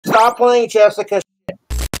Stop playing Jessica.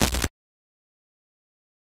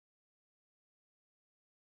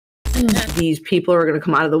 These people are going to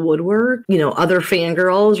come out of the woodwork. You know, other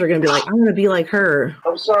fangirls are going to be like, I want to be like her.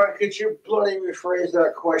 I'm sorry, could you bloody rephrase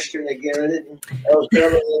that question again? I was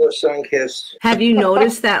having another sun-kissed. Have you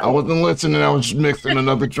noticed that? I wasn't listening. I was mixing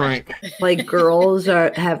another drink. Like, girls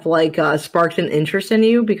have, like, sparked an interest in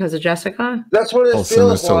you because of Jessica? That's what it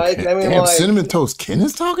feels like. I mean, damn, like, Cinnamon Toast Ken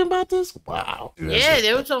is talking about this? Wow. Dude, yeah,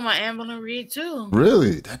 they were talking about Amber Reed, too.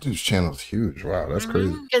 Really? That dude's channel is huge. Wow, that's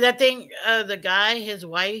crazy. Because I think the guy, his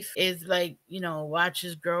wife, is like, you know,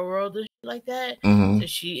 watches Girl World and shit like that. So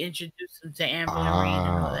she introduced him to Amber Reed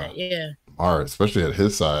and all that. Yeah. Smart, especially at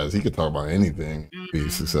his size. He could talk about anything, be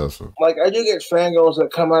successful. Like, I do get fangirls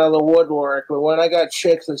that come out of the woodwork, but when I got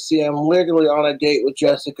chicks that see I'm literally on a date with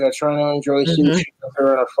Jessica, trying to enjoy sushi with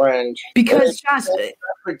her and a friend. Because Josh, that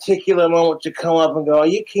particular moment to come up and go, "Are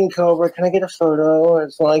you King Cobra? Can I get a photo?" And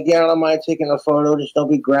it's like, yeah, I don't mind taking a photo. Just don't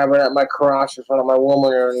be grabbing at my crotch in front of my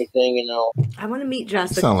woman or anything, you know. I want to meet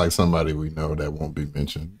Jessica. You sound like somebody we know that won't be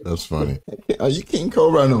mentioned. That's funny. Are you King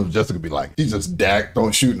Cobra? I know Jessica be like, she just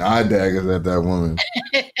don't shoot an eye daggers at that woman.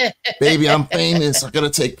 Baby, I'm famous. I gotta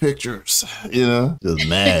take pictures. You know, just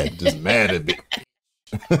mad at me.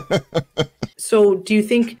 So, do you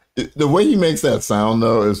think the way he makes that sound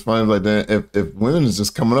though is funny? Like that, if women is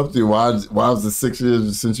just coming up to you, why was it 6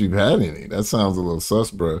 years since you've had any? That sounds a little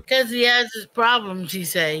sus, bro. Because he has his problems. He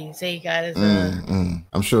say he got his.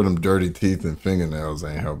 I'm sure them dirty teeth and fingernails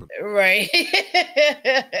ain't helping. Right.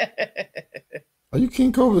 Are you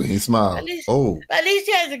King Cobra? He smiled. At least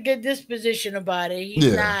he has a good disposition about it.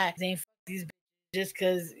 He's not ain't fuck these bitches just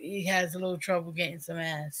because he has a little trouble getting some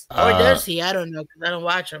ass. Or does he? I don't know because I don't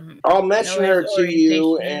watch him. I'll mention her to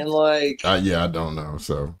you and like. Yeah, I don't know.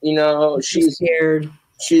 So you know, she's scared.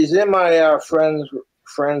 She's in my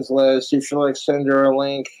friends list. You should like send her a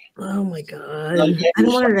link. Oh my god! Like, I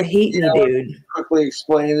don't want her to hate me, dude. Quickly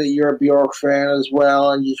explain that you're a Bjork fan as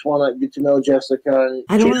well, and you just want to get to know Jessica. And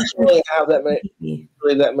I don't really have that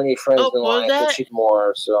many friends in life, but she's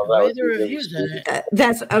more. So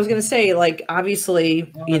that's. I was gonna say, like,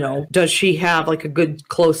 obviously, you know, does she have like a good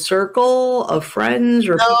close circle of friends?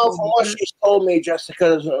 Or no, from what she's told me, Jessica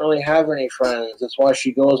doesn't really have any friends. That's why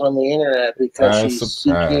she goes on the internet because she's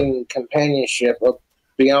seeking companionship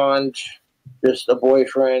beyond just a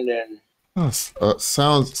boyfriend. And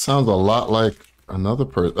sounds a lot like another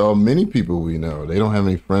person. Many people we know, they don't have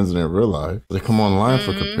any friends in their real life. They come online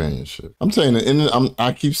for companionship. I'm saying that,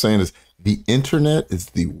 I keep saying this. The internet is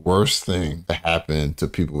the worst thing to happen to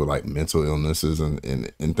people with like mental illnesses and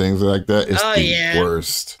things like that. It's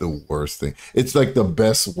the worst thing. It's like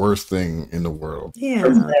the worst thing in the world. Yeah.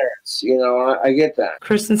 For parents, you know, I get that.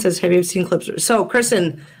 Kristen says, have you seen clips? So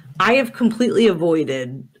Kristen, I have completely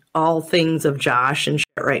avoided all things of Josh and shit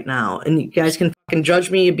right now. And you guys can fucking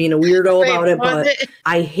judge me being a weirdo about it, but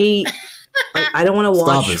I hate, like, I don't want to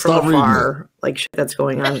watch from afar, like, shit that's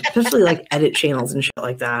going on, especially like edit channels and shit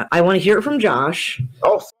like that. I want to hear it from Josh.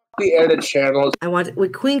 Oh, f the edit channels. I want,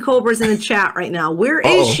 with Queen Cobra's in the chat right now. Where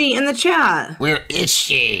is she in the chat? Where is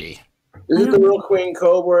she? Is it the real Queen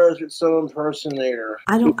Cobra or is it some impersonator?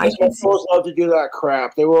 I supposed love to do that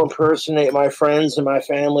crap. They will impersonate my friends and my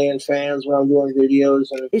family and fans when I'm doing videos.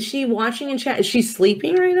 And is she watching in chat? Is she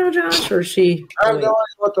sleeping right now, Josh? Or is she? I have no idea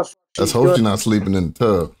what the f. Let's hope she's not sleeping in the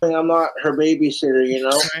tub. I'm not her babysitter, you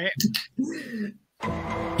know?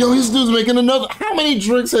 Yo, this dude's making another. How many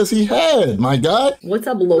drinks has he had, my guy? What's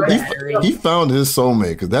up, low battery? He found his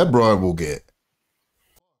soulmate because that broad will get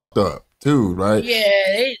up. Dude, right?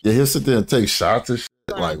 Yeah. He'll sit there and take shots and shit,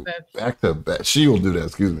 like back to back. She will do that.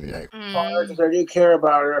 Excuse me. Because I do care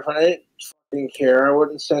about her. If I didn't fucking care, I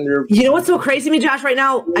wouldn't send her. You know what's so crazy to me, Josh? Right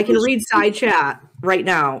now, I can read side chat right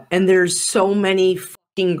now, and there's so many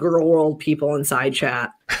fucking girl world people in side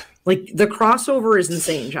chat. Like, the crossover is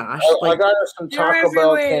insane, Josh. I got her some Taco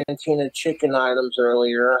Bell Cantina chicken items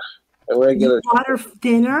earlier. A regular. You bought her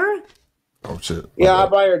dinner? Oh shit! Yeah, I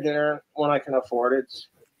buy her dinner when I can afford it.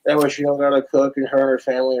 That way she don't gotta cook and her and her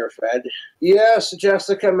family are fed. Yes,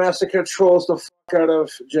 Jessica Messica trolls the fuck out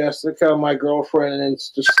of Jessica, my girlfriend, and it's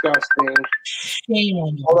disgusting. Shame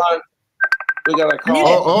on you. Hold on. We got a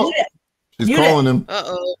call. She's calling him.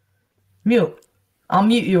 Uh-oh. Mute. I'll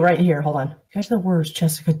mute you right here. Hold on. You guys the worst,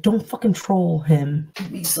 Jessica. Don't fucking troll him.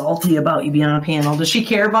 Be salty about you being on a panel. Does she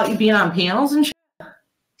care about you being on panels and shit?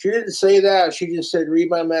 She didn't say that. She just said, read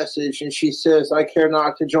my message. And she says, I care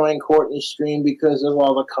not to join Courtney's stream because of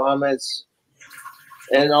all the comments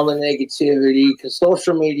and all the negativity. Because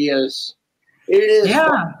social media it is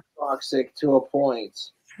toxic to a point.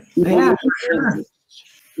 Yeah, for sure.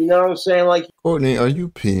 You know what I'm saying? Like, Courtney, are you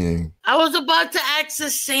peeing? I was about to ask the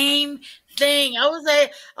same thing. I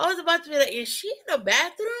was about to be like, is she in the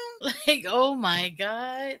bathroom? Like, oh my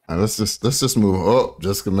god. All right, let's just move. Oh,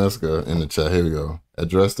 Jessica Meska in the chat. Here we go.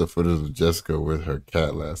 Address the footage of Jessica with her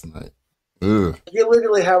cat last night. Ugh. you're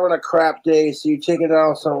literally having a crap day, so you take it out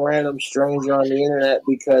on some random stranger on the internet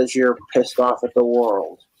because you're pissed off at the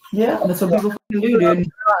world. Yeah, that's what people fucking do, dude.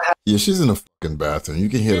 Yeah, she's in the fucking bathroom. You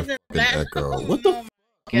can hear the fucking echo. What the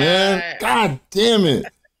fuck, man? God damn it.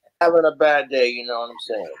 Having a bad day, you know what I'm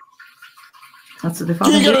saying? That's what they You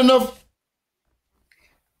fucking ain't got do, enough.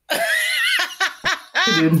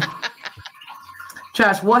 dude.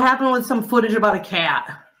 Josh, what happened with some footage about a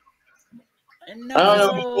cat? No. I don't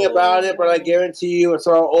know anything about it, but I guarantee you it's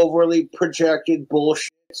all overly projected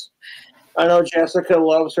bullshit. I know Jessica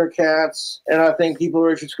loves her cats, and I think people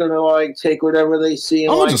are just gonna like take whatever they see.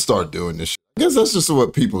 And I'm like, gonna just start doing this shit. I guess that's just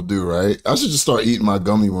what people do, right? I should just start eating my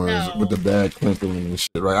gummy worms with the bad crinkling and shit,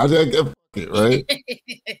 right? I fuck it, right?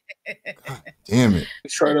 God damn it.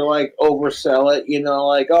 try to like oversell it, you know,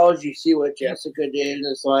 like, oh, did you see what Jessica did? And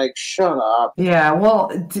it's like, shut up. Yeah, well,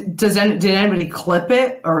 did anybody clip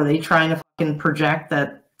it, or are they trying to fucking project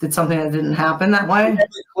that did something that didn't happen that way? They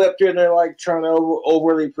clipped it and they're like trying to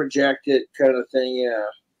overly project it, kind of thing. Yeah.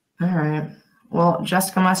 All right. Well,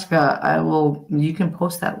 Jessica Meska, you can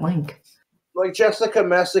post that link. Like Jessica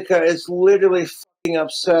Messica is literally fucking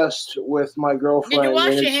obsessed with my girlfriend. Did you wash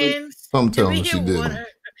and your it's like, hands? Some tell me she didn't.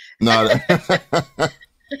 No,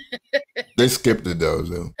 they skipped it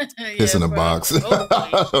though. Piss in a box.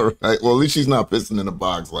 Right. Well, at least she's not pissing in a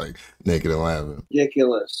box like naked and laughing.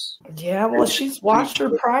 ridiculous. Yeah, well, she's watched her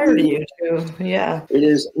prior to you too. Yeah. It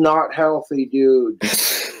is not healthy, dude.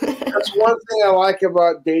 That's one thing I like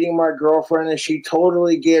about dating my girlfriend is she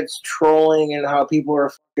totally gets trolling and how people are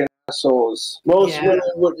fucking assholes. Most women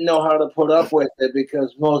wouldn't know how to put up with it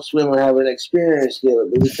because most women haven't experienced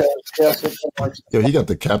it. Because Jessica likes Yo, he got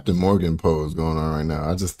the Captain Morgan pose going on right now.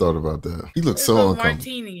 I just thought about that. He looks so uncomfortable.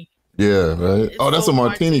 Martini. Yeah, right. Oh, that's a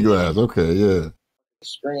martini glass. Okay, yeah.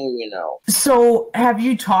 scream, you know. So, have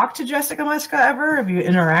you talked to Jessica Meska ever? Have you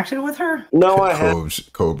interacted with her? No, I haven't.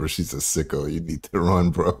 Cobra, she's a sicko. You need to run,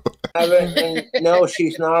 bro. No,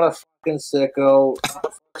 she's not a fucking sicko.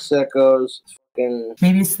 Sickos.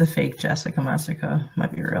 Maybe it's the fake Jessica Meska.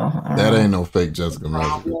 Might be real. That ain't no fake Jessica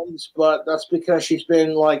Meska. But that's because she's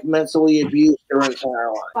been like mentally abused her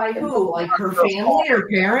entire life. By who? Like her family or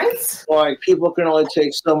parents? Like people can only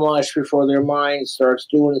take so much before their mind starts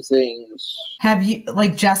doing things. Have you,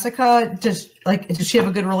 like Jessica, does she have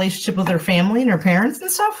a good relationship with her family and her parents and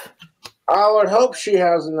stuff? I would hope she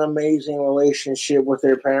has an amazing relationship with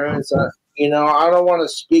her parents. I don't want to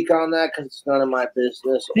speak on that because it's none of my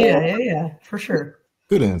business. Yeah, for sure.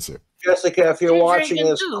 Good answer. Jessica, if you're watching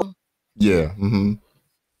this, yeah,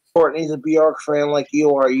 Courtney's a BR fan like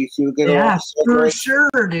you are. You two get along. For sure,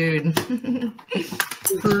 dude.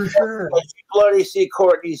 For sure. If you bloody see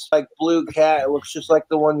Courtney's like blue cat, it looks just like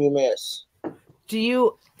the one you miss.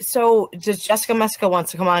 Does Jessica Meska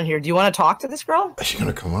wants to come on here? Do you want to talk to this girl? Is she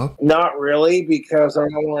gonna come up? Not really, because I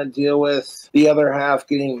don't want to deal with the other half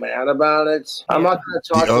getting mad about it. I'm not going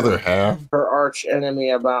to talk the other to half, her arch enemy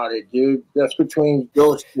about it, dude. That's between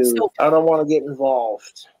those two. I don't want to get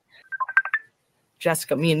involved.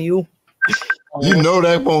 Jessica, me and you. You know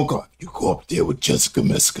that phone call. You go up there with Jessica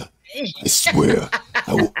Meska. I swear,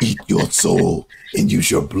 I will eat your soul and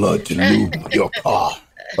use your blood to lube your car.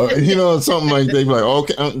 Something like they be like,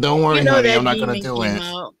 okay, don't worry, honey, I'm not gonna do it.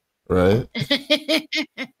 Right?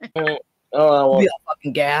 We'll be all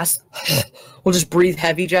fucking gas. We'll just breathe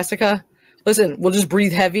heavy, Jessica. Listen, we'll just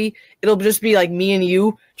breathe heavy. It'll just be like me and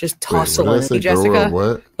you just tussling, Jessica.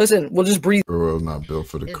 What? Listen, we'll just breathe. Girl's not built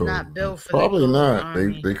for the It's code. not built for Probably the not.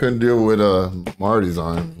 They couldn't deal with Marty's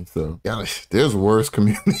army. So there's worse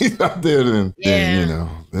communities out there than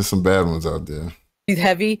there's some bad ones out there.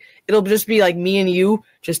 Heavy, it'll just be like me and you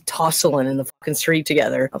just tussling in the fucking street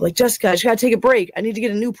together. I'm like, Jessica, I just gotta take a break. I need to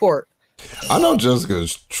get a Newport. I know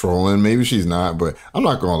Jessica's trolling. Maybe she's not, but I'm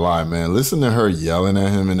not gonna lie, man. Listening to her yelling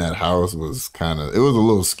at him in that house was it was a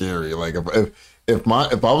little scary. Like if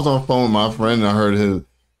I was on the phone with my friend and I heard his,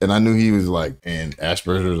 and I knew he was like in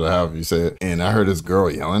Asperger's or however you say it, and I heard this girl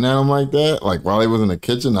yelling at him like that, like while he was in the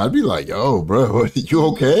kitchen, I'd be like, yo, bro, you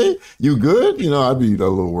okay? You good? I'd be a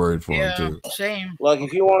little worried for him too. Same. Like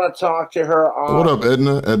if you want to talk to her what up,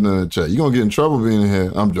 Edna? Edna in the chat. You gonna get in trouble being in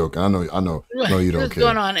here. I'm joking. I know no, you don't What's care.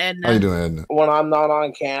 going on, Edna? How you doing, Edna? When I'm not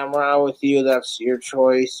on camera with you, that's your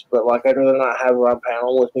choice. But like I'd rather not have her on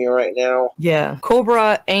panel with me right now. Yeah.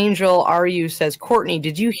 Cobra Angel RU says, Courtney,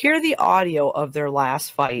 did you hear the audio of their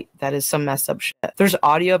last fight? fight. That is some messed up shit. There's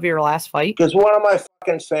audio of your last fight? Because one of my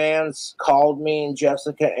fucking fans called me and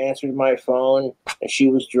Jessica answered my phone and she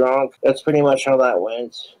was drunk. That's pretty much how that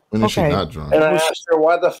went. When is she not drunk? And I asked her,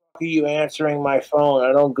 why the fuck are you answering my phone?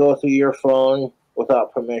 I don't go through your phone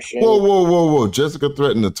without permission. Whoa. Jessica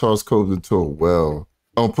threatened to toss Cobes into a well.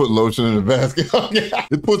 Don't put lotion in the basket.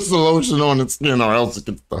 It puts the lotion on its skin or else it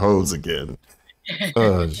gets the hose again.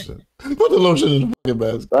 Oh, shit. Put the lotion in the fucking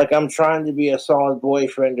basket. Like, I'm trying to be a solid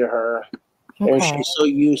boyfriend to her. Okay. And she's so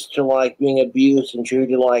used to, like, being abused and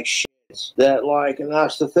treated like shit that, like, and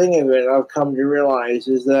that's the thing of it, I've come to realize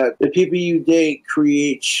is that the people you date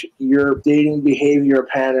create your dating behavior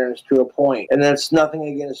patterns to a point. And that's nothing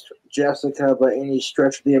against Jessica by any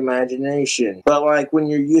stretch of the imagination. But, like, when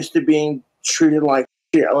you're used to being treated like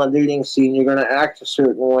shit on the dating scene, you're going to act a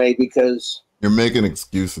certain way because... You're making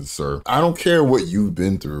excuses, sir. I don't care what you've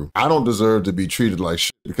been through. I don't deserve to be treated like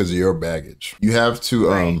shit because of your baggage. You have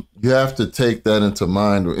to you have to take that into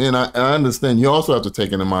mind. And I understand you also have to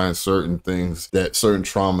take into mind certain things, that certain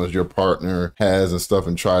traumas your partner has and stuff,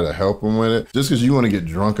 and try to help them with it. Just because you want to get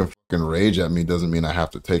drunk and fucking rage at me doesn't mean I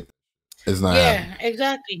have to take that. It's not happening.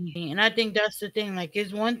 Exactly. And I think that's the thing. Like,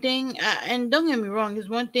 it's one thing, and don't get me wrong, it's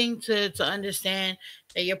one thing to understand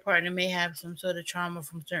that your partner may have some sort of trauma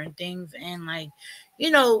from certain things and, like,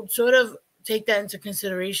 you know, sort of take that into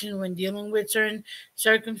consideration when dealing with certain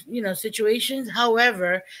situations.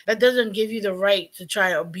 However, that doesn't give you the right to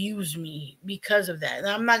try to abuse me because of that. And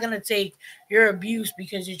I'm not going to take your abuse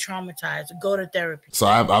because you're traumatized. Go to therapy. So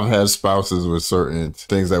I've had spouses with certain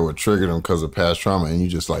things that would trigger them because of past trauma, and you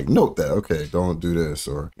just like note that, okay, don't do this,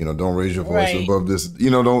 or, you know, don't raise your voice above this, you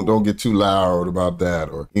know, don't get too loud about that,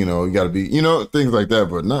 or, you know, you got to be, you know, things like that.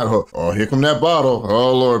 But not, oh, here come that bottle,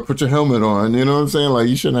 oh Lord, put your helmet on, you know what I'm saying? Like,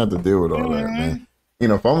 you shouldn't have to deal with all that, man. You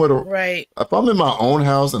know, if I'm with if I'm in my own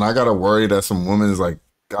house and I gotta worry that some woman is like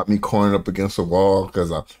got me cornered up against the wall because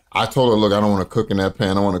I told her, look, I don't want to cook in that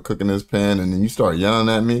pan, I want to cook in this pan, and then you start yelling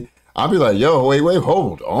at me, I'll be like, yo, wait,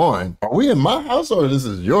 hold on. Are we in my house or this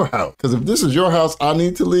is your house? Because if this is your house, I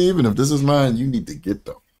need to leave, and if this is mine, you need to get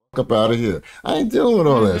the fuck up out of here. I ain't dealing with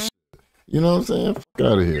all that shit. You know what I'm saying? Fuck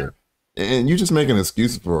out of here. And you just making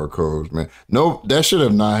excuses for our Cobes, man. No, that should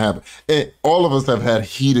have not happened. And all of us have had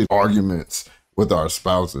heated arguments with our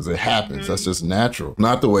spouses. It happens. That's just natural.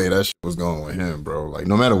 Not the way that shit was going with him, bro. Like,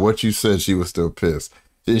 no matter what you said, she was still pissed.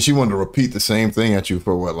 And she wanted to repeat the same thing at you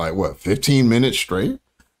for what, 15 minutes straight?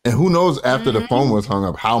 And who knows after the phone was hung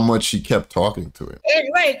up, how much she kept talking to him.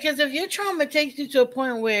 Right, because if your trauma takes you to a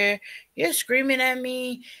point where you're screaming at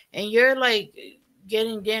me and you're like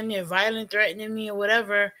getting damn near violent, threatening me or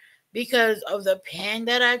whatever because of the pan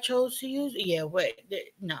that I chose to use,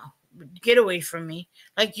 no. Get away from me.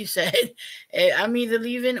 Like you said, I'm either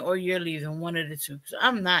leaving or you're leaving, one of the two. So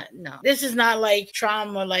I'm not, no. This is not like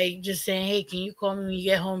trauma, like just saying, hey, can you call me when you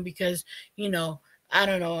get home because, you know, I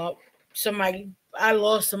don't know, I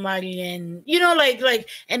lost somebody and, you know, like,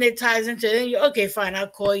 and it ties into, okay, fine, I'll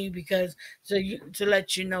call you because to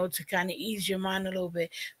let you know, to kind of ease your mind a little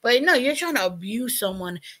bit. But no, you're trying to abuse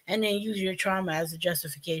someone and then use your trauma as a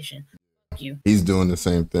justification. He's doing the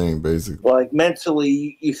same thing, basically. Like,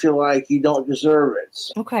 mentally, you feel like you don't deserve it.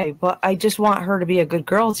 Okay, but I just want her to be a good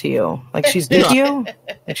girl to you. Like, she's good to you?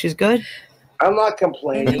 Like, she's good? I'm not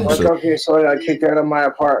complaining. Like, okay, so I got kicked out of my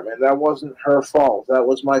apartment. That wasn't her fault. That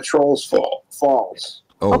was my troll's fault.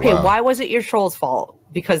 Oh, okay, wow. Why was it your troll's fault?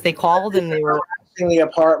 Because they called and they were... In the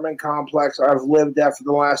apartment complex I've lived at for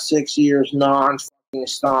the last 6 years,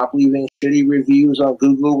 non-stop, leaving shitty reviews on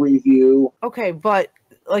Google Review. Okay, but...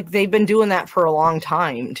 like, they've been doing that for a long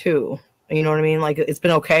time too. You know what I mean? Like, it's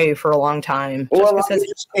been okay for a long time. Well, it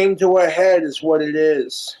just came to a head is what it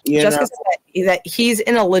is. Jessica said that he's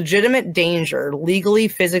in a legitimate danger, legally,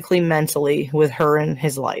 physically, mentally, with her in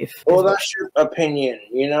his life. Well, that's your opinion.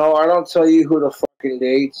 You know, I don't tell you who to fucking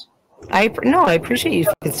date. I appreciate you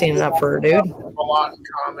fucking standing up for her, dude. A lot in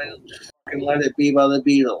common. Fucking Let It Be by the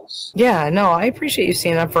Beatles. Yeah, no, I appreciate you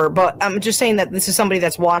standing up for her, but I'm just saying that this is somebody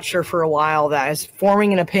that's watched her for a while that is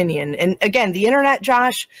forming an opinion. And again, the internet,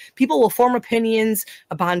 Josh, people will form opinions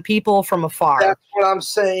upon people from afar. That's what I'm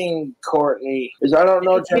saying, Courtney. Is I don't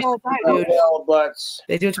know Jessica well, but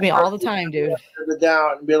they do it to me all the time, dude. The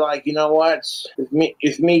doubt and be like, you know what?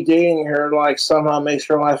 If me dating her like somehow makes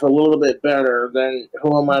her life a little bit better, then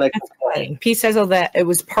who am I to complain? Peace says that it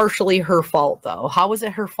was partially her fault, though. How was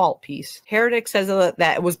it her fault, Peace? Heretic says that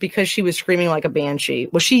it was because she was screaming like a banshee.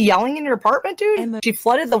 Was she yelling in your apartment, dude? She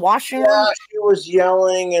flooded the washroom? Yeah, she was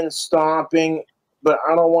yelling and stomping, but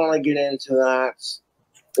I don't want to get into that.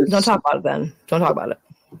 Don't talk about it then. Don't talk about it.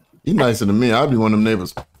 He's nicer than me. I'd be one of them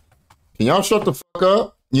neighbors. Can y'all shut the fuck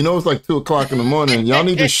up? You know, it's like 2 o'clock in the morning. Y'all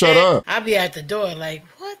need to shut up. I'll be at the door like,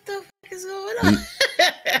 what the fuck is going on?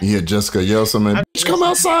 You hear Jessica yell something, just come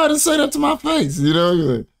outside and say that to my face. You know?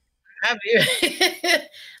 Like,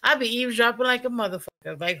 I'll be eavesdropping like a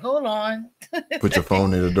motherfucker. Like, hold on. Put your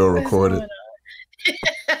phone near the door, record it.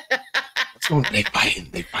 What's going on? They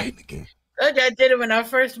fighting again. I did it when I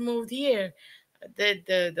first moved here.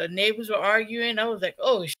 The neighbors were arguing. I was like,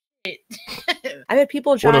 oh shit. I had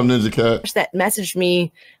people, Josh, what up, Ninja Cat? That messaged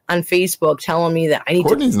me on Facebook telling me that I need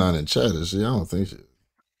Courtney's not in chat, is she? I don't think she is.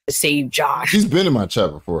 To save Josh. She's been in my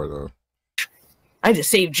chat before, though. I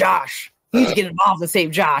just saved Josh. You need to get involved and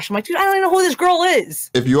save Josh. I'm like, dude, I don't even know who this girl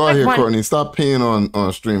is. If you are here, Courtney, stop peeing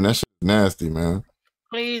on stream. That shit's nasty, man.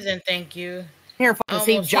 Please and thank you. Here, fucking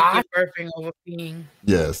save Josh. Burping over peeing.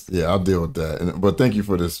 Yes, yeah, I'll deal with that. But thank you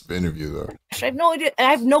for this interview, though. I have no idea. I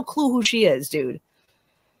have no clue who she is, dude.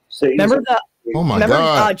 So remember the? Oh my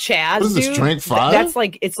god! Chaz. What is this, dude? Strength 5? That's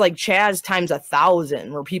like it's like Chaz times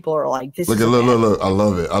 1,000, where people are like, "This." Look! I love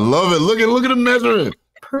it. I love it. Look at him measuring.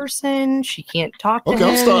 Person, she can't talk to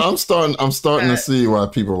him. I'm starting to see why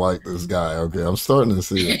people like this guy. Okay, I'm starting to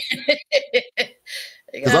see it.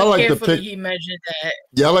 Because I like to pick. He measured that.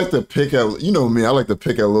 Yeah, I like to pick out. You know me. I like to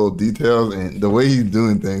pick out little details, and the way he's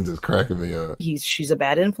doing things is cracking me up. She's a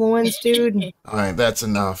bad influence, dude. All right, that's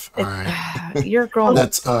enough. All right, you're growing.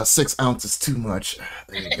 That's 6 ounces too much.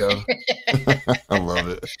 There you go. I love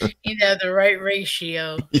it. You have the right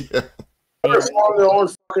ratio. Yeah. They're forming their own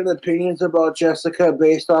fucking opinions about Jessica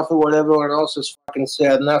based off of what everyone else has fucking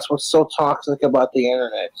said, and that's what's so toxic about the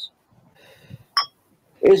internet.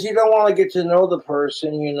 Is you don't want to get to know the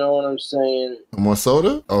person, you know what I'm saying? More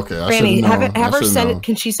soda? Okay, Franny, have her send it.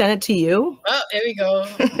 Can she send it to you? Oh, there we go.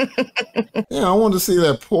 Yeah, I want to see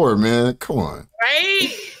that pour, man. Come on.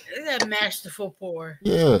 Right? That masterful pour.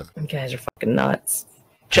 Yeah. You guys are fucking nuts.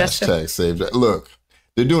 Hashtag save that. Look,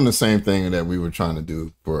 they're doing the same thing that we were trying to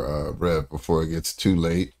do for Rev before it gets too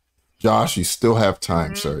late. Josh, you still have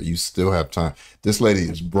time, sir. You still have time. This lady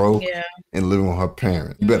is broke and living with her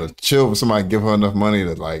parents. You better chill with somebody, give her enough money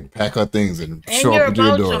to like pack her things and show up at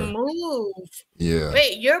your door. And you're about to move. Yeah.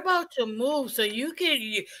 Wait, you're about to move, so you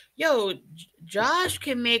can. Josh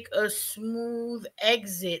can make a smooth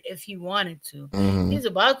exit if he wanted to. Mm-hmm. He's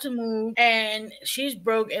about to move, and she's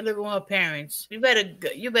broke and living with her parents. You better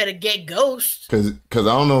get ghost. Because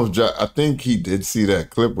I don't know if I think he did see that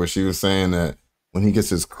clip where she was saying that when he gets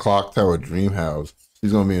his clock tower dream house,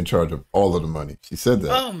 she's gonna be in charge of all of the money. She said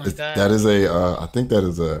that. Oh my god! That is I think that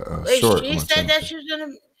is a short. She said that she's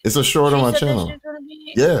gonna. It's a short on my channel.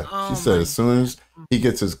 Yeah, she said as soon as he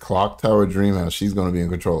gets his clock tower dream house, she's gonna be in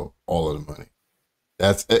control of all of the money.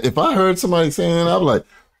 That's if I heard somebody saying that, I'm like,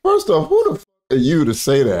 first off, who the fuck are you to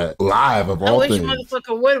say that live of all things? I wish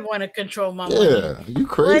motherfucker would want to control my money. Yeah, are you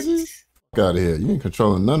crazy? What? Fuck out of here! You ain't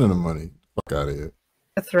controlling none of the money. Fuck out of here.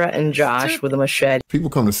 Threaten Josh with a machete. People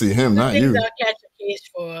come to see him, not you. I'll catch a case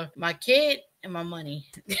for my kid and my money.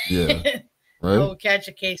 Yeah, right. I will catch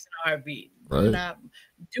a case in a heartbeat. Right.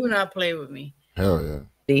 Do not play with me. Hell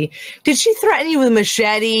yeah. Did she threaten you with a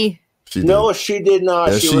machete? No, she did not.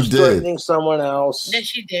 Yes, she was threatening someone else. Yes,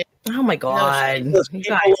 she did. Oh my god. No,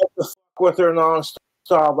 people like to fuck with her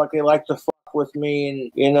nonstop, like they like to fuck with me,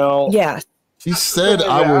 and you know. Yeah. She said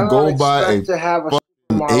I will go buy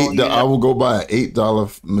I will go buy an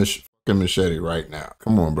 $8 machete right now.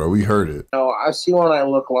 Come on, bro. We heard it. No, I see what I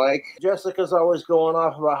look like. Jessica's always going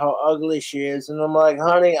off about how ugly she is, and I'm like,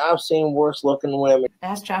 honey, I've seen worse looking women.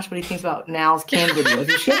 Ask Josh what he thinks about Nal's cam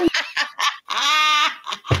videos.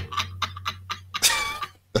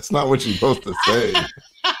 That's not what you're supposed to say.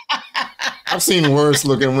 I've seen worse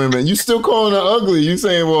looking women. You still calling her ugly. You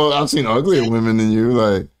saying, well, I've seen uglier women than you.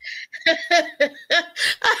 Like,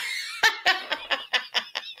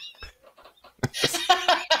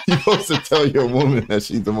 you're supposed to tell your woman that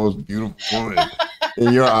she's the most beautiful woman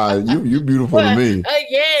in your eyes. You beautiful to me.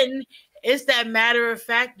 Again, it's that matter of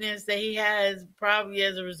factness that he has, probably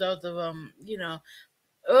as a result of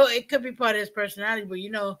it could be part of his personality, but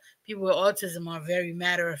people with autism are very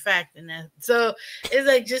matter of fact, and that. So it's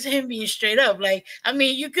like just him being straight up. Like, I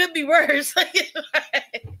mean, you could be worse.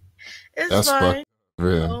 It's fine.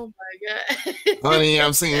 Real. Oh my god, honey,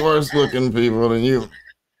 I've seen worse looking people than you.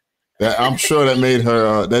 I'm sure that made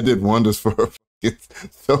her. That did wonders for her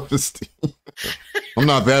self-esteem. I'm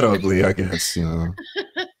not that ugly, I guess. You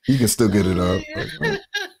can still get it up. But,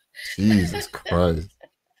 Jesus Christ.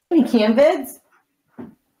 Any cam vids?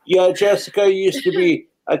 Yeah, Jessica used to be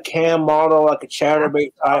a cam model, like a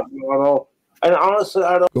chatterbait type model. And honestly,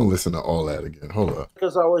 I don't Go listen to all that again. Hold up.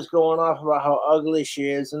 because I was going off about how ugly she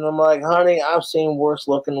is, and I'm like, honey, I've seen worse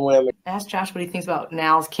looking women. Ask Josh what he thinks about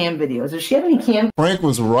Nal's cam videos. Does she have any cam Frank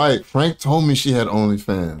was right. Frank told me she had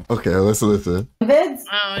OnlyFans. Okay, let's listen. vids?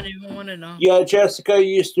 I don't even want to know. Yeah, Jessica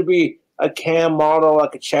used to be a cam model,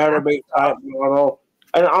 like a chatterbait type model.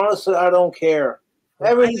 And honestly, I don't care.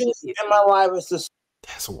 Everything in my life is this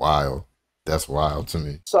That's wild. That's wild to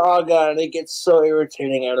me. saga, and it gets so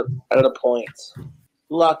irritating at a point.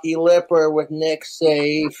 Lucky Lipper with Nick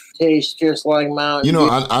Safe tastes just like Mountain You know,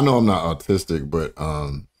 Dew. I know I'm not autistic, but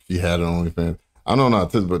she had an OnlyFans. I know I'm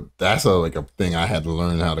not autistic, but that's like a thing I had to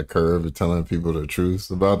learn how to curb and telling people the truth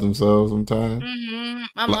about themselves sometimes.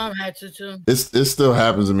 My mom had to too. It still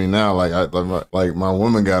happens to me now. Like my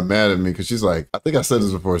woman got mad at me because she's like, I think I said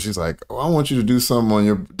this before. She's like, oh, I want you to do something on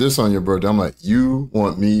your birthday. I'm like, you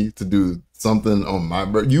want me to do something on my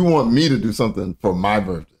birthday? You want me to do something for my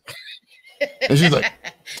birthday? And she's like,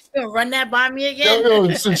 you gonna run that by me again?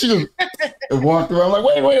 yo. So she just walked around like,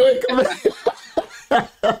 wait, come here.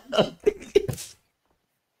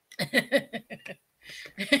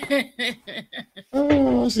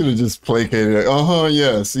 Oh, I should have just placated it.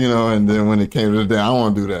 Yes, and then when it came to the day, I don't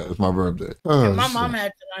want to do that. It's my birthday. Oh, my mom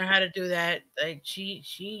had to learn how to do that. Like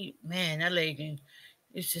she man, that lady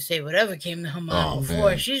used to say whatever came to her mind before.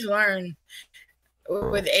 Man. She's learned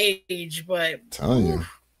with age, but I'm telling you,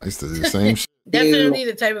 I used to do the same shit. Definitely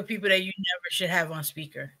the type of people that you never should have on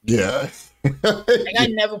speaker. Yeah. Like I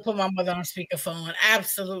never put my mother on speakerphone.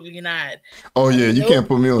 Absolutely not. Oh yeah, you can't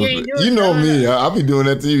put me on. You know me. I'll be doing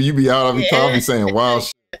that to you. You be out. I'll be talking, saying wild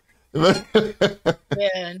shit.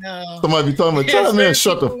 Yeah, no. Somebody be talking about, tell man,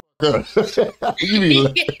 shut the fuck up. You be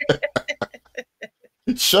like,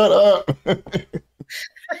 shut up.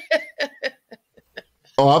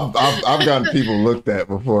 Oh, I've gotten people looked at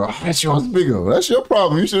before. Oh, that's your speaker. That's your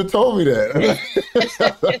problem. You should have told me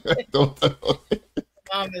that. Don't tell me.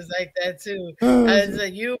 Mom is like that too. I was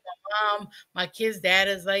like, my mom, my kid's dad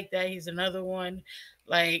is like that. He's another one.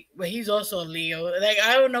 Like, but he's also a Leo. Like,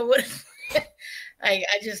 I don't know what. Like,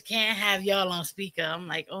 I just can't have y'all on speaker. I'm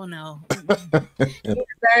like, oh no, you're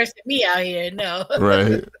embarrassing me out here. No,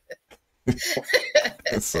 right.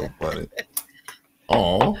 That's so funny.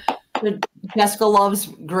 Oh. Jessica loves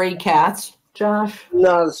gray cats, Josh.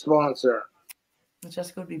 Not a sponsor.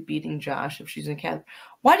 Jessica would be beating Josh if she's a cat.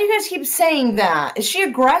 Why do you guys keep saying that? Is she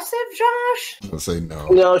aggressive, Josh? I'll say no.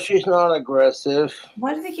 No, she's not aggressive.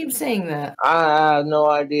 Why do they keep saying that? I have no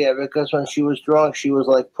idea, because when she was drunk, she was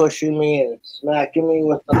like pushing me and smacking me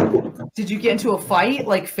with the... Did you get into a fight,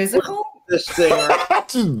 like physical? This thing. Right?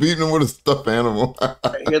 She's beating him with a stuffed animal.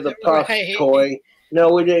 You're the puff toy.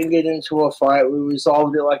 No, we didn't get into a fight. We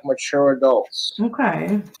resolved it like mature adults.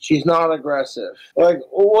 Okay. She's not aggressive. Like,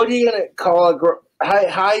 what are you going to call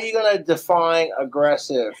how are you going to define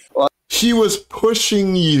aggressive? Like, she was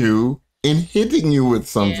pushing you and hitting you with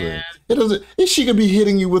something. Yeah. It doesn't. She could be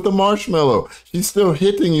hitting you with a marshmallow. She's still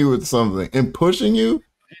hitting you with something and pushing you.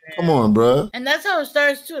 Yeah. Come on, bruh. And that's how it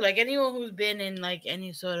starts too. Like anyone who's been in like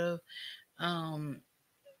any sort of a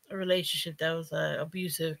relationship that was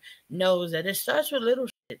abusive knows that it starts with little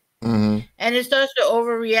shit. Mm-hmm. And it starts with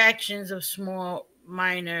overreactions of small,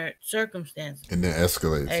 minor circumstances. And then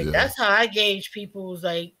escalates. Like, yeah. That's how I gauge people's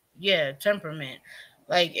temperament.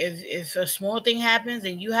 Like if a small thing happens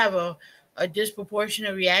and you have a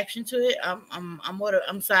disproportionate reaction to it,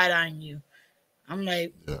 I'm side-eyeing you. I'm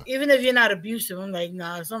like, even if you're not abusive, I'm like,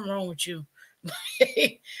 nah, there's something wrong with you.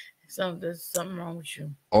 There's something wrong with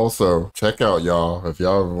you. Also, check out y'all if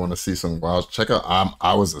y'all ever want to see some wild. Check out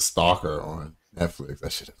I Was a Stalker on Netflix.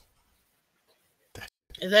 That shit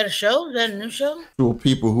is that a show? Is that a new show?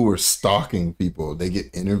 People who are stalking people, they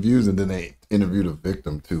get interviews and then they interview the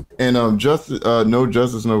victim too. And No Justice,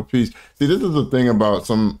 No Peace. See, this is the thing about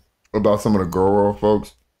some of the Girl World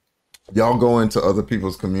folks. Y'all go into other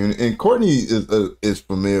people's community, and Courtney is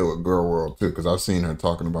familiar with Girl World too, because I've seen her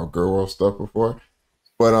talking about Girl World stuff before.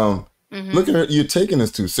 But look at her, you're taking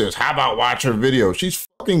this too serious. How about watch her video? She's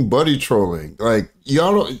fucking buddy trolling. Like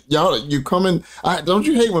y'all you come in. Don't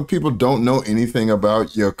you hate when people don't know anything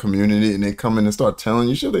about your community and they come in and start telling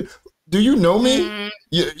you shit? Like, do you know me?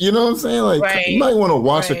 Mm-hmm. You know what I'm saying? Like you might want to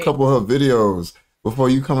watch a couple of her videos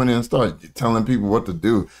before you come in and start telling people what to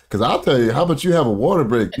do. Because I'll tell you, how about you have a water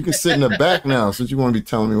break? You can sit in the back now since you want to be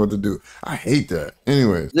telling me what to do. I hate that.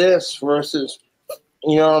 Anyways. This versus,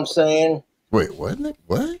 you know what I'm saying? Wait, what?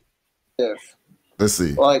 What? If. Let's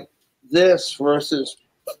see. Like this versus,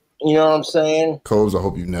 you know what I'm saying? Cobes, I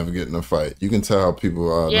hope you never get in a fight. You can tell how people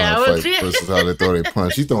know how to fight versus how they throw their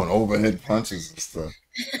punch. She's throwing overhead punches and stuff.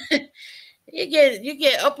 You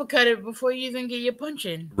get uppercutted before you even get your punch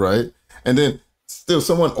in. Right. And then still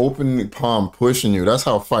someone opening palm pushing you. That's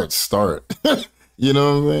how fights start. You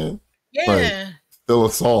know what I'm saying? Yeah. Like, still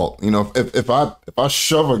assault. You know, if I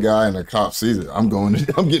shove a guy and a cop sees it, I'm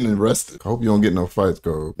getting arrested. I hope you don't get no fights,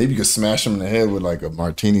 Cole. Maybe you could smash him in the head with like a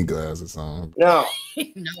martini glass or something. No.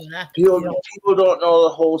 No, not people don't know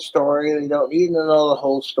the whole story. They don't need to know the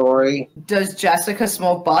whole story. Does Jessica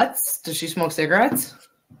smoke butts? Does she smoke cigarettes?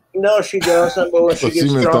 No, she doesn't, but when she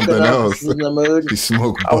gets drunk enough in the mood, she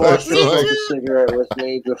smoked I watched butts. her smoke a cigarette with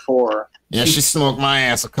me before. Yeah, she smoked my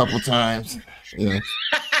ass a couple times. Yeah.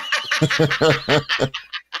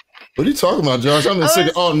 What are you talking about, Josh? I'm in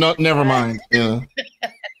cigarette. Oh, no, never mind. Yeah.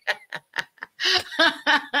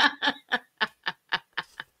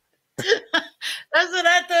 That's what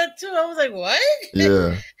I thought too. I was like, what?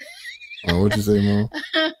 Yeah. What'd you say, Mom?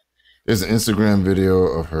 There's an Instagram video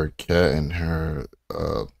of her cat and her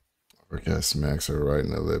cat smacks her right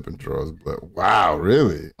in the lip and draws blood. Wow,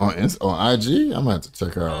 really? On IG? I'm gonna have to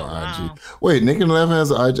check her out on IG. Wait, Nick and Eleven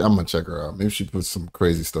has an IG? I'm gonna check her out. Maybe she puts some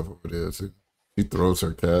crazy stuff over there too. She throws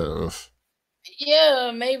her cat off.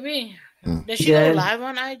 Yeah, maybe. Does she go live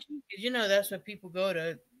on IG? Because you know that's where people go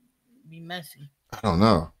to be messy. I don't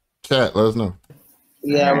know. Chat, let us know.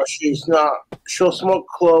 Yeah, but she's not. She'll smoke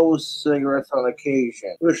closed cigarettes on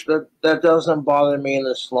occasion, which that doesn't bother me in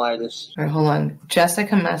the slightest. All right, hold on.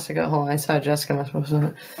 Jessica Messica. Hold on. I saw Jessica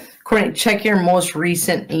Messica. Courtney, check your most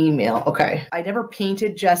recent email. Okay. I never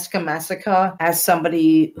painted Jessica Messica as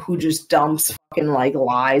somebody who just dumps fucking like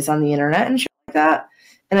lies on the internet and shit like that.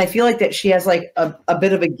 And I feel like that she has like a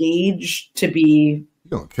bit of a gauge to be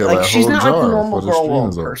like, she's not like a normal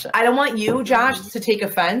girl person. I don't want you, Josh, to take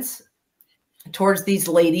offense towards these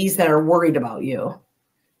ladies that are worried about you.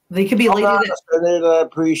 They could be ladies that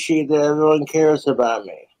appreciate that everyone cares about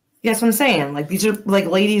me. That's what I'm saying. Like, these are like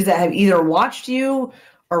ladies that have either watched you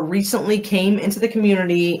or recently came into the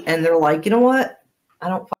community and they're like, you know what? I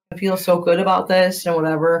don't fucking feel so good about this and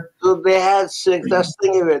whatever. So they had six. That's the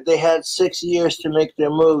thing of it. They had 6 years to make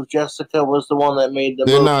their move. Jessica was the one that made the move.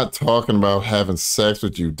 They're not talking about having sex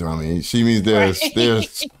with you, dummy. She means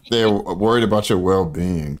they're worried about your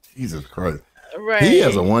well-being. Jesus Christ. Right. He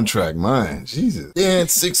has a one-track mind. Jesus. Yeah,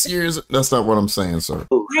 6 years. That's not what I'm saying, sir.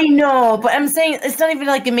 I know, but I'm saying it's not even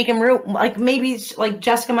like to make him real. Like, maybe like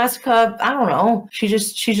Jessica Messica. I don't know.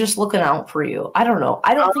 She's just looking out for you. I don't know.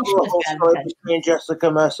 I don't think she was bad intention. Jessica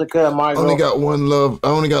Messica and my I only got one love. I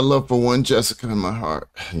only got love for one Jessica in my heart.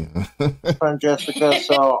 Friend Jessica.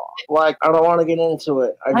 So, like, I don't want to get into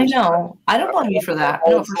it. I know. I don't blame you for that.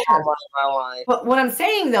 No, for sure. But what I'm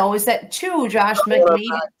saying though is that too, Josh, maybe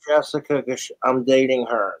Jessica, because I'm dating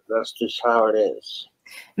her. That's just how it is.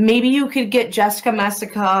 Maybe you could get Jessica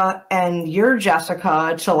Messica and your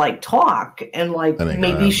Jessica to like talk and like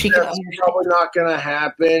maybe she could. That's probably not gonna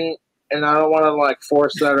happen, and I don't want to like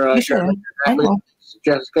force that or like I know.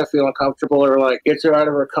 Jessica feeling comfortable or like gets her out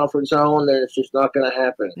of her comfort zone. Then it's just not gonna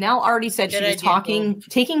happen. Nell already said she was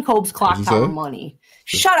taking Cobes clock tower money.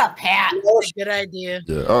 Shut up, Pat. Good idea.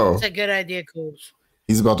 Yeah. Oh, it's a good idea, Cobes.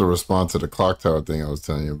 He's about to respond to the clock tower thing I was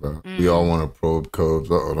telling you about. We all want to probe Cobes.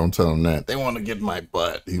 Don't tell him that. They want to get my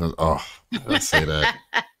butt. He goes, let's say that.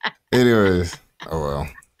 Anyways, well.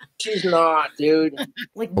 She's not, dude.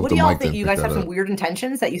 Like, what do y'all think? You guys have some weird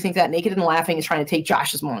intentions that you think that Naked and Laughing is trying to take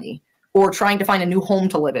Josh's money, or trying to find a new home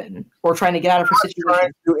to live in, or trying to get out of her situation? Trying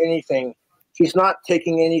to do anything. She's not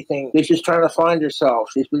taking anything. She's just trying to find herself.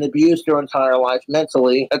 She's been abused her entire life,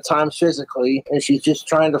 mentally, at times physically, and she's just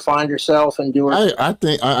trying to find herself and do her. I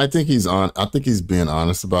think he's on. I think he's being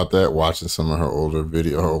honest about that. Watching some of her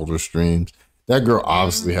older streams, that girl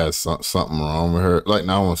obviously has something wrong with her. Like,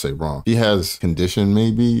 now I won't say wrong. She has condition,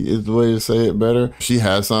 maybe is the way to say it better. She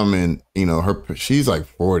has something, and she's like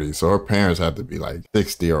 40, so her parents have to be like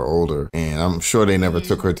 60 or older. And I'm sure they never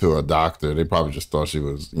took her to a doctor. They probably just thought she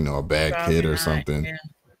was, a bad kid or something. Yeah.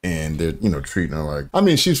 And they're, treating her like, I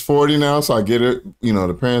mean, she's 40 now, so I get it.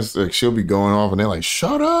 The parents, like, she'll be going off and they're like,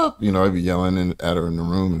 shut up. They'd be yelling at her in the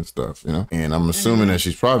room and stuff, And I'm assuming that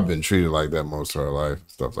she's probably been treated like that most of her life,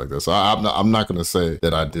 stuff like that. So I'm not going to say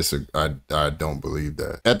that I disagree. I don't believe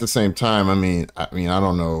that. At the same time, I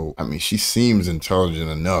don't know. I mean, she seems intelligent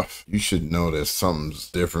enough. You should know that something's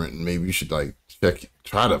different. And maybe you should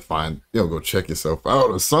try to find, go check yourself out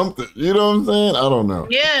or something. You know what I'm saying? I don't know.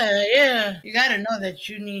 Yeah. You got to know that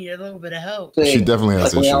you need a little bit of help. She definitely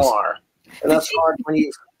has issues. We all are. And that's hard when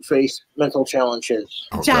face mental challenges.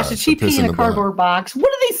 Oh, Josh, did she pee in a cardboard box? What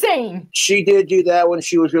are they saying? She did do that when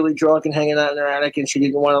she was really drunk and hanging out in her attic, and she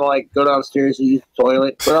didn't want to like go downstairs to use the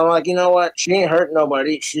toilet. But I'm like, you know what? She ain't hurting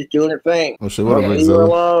nobody. She's doing her thing. Well, she would have leave her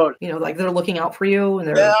alone. You know, like they're looking out for you. And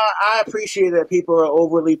they're... Yeah, I appreciate that people are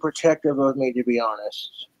overly protective of me, to be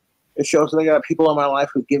honest. It shows that I got people in my life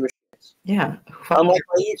who give a shit. Yeah. Unlike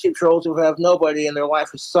my YouTube trolls who have nobody and their life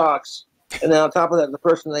sucks. And then on top of that, the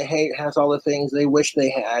person they hate has all the things they wish they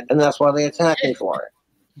had, and that's why they attack me for it.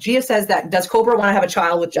 Gia says that, does Cobra want to have a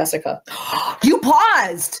child with Jessica? You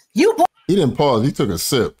paused! You paused! He didn't pause. He took a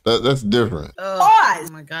sip. That's different. Pause!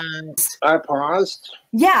 Oh my God. I paused?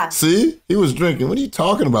 Yeah. See? He was drinking. What are you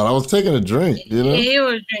talking about? I was taking a drink, you know? He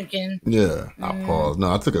was drinking. Yeah, I paused.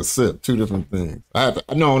 No, I took a sip. Two different things.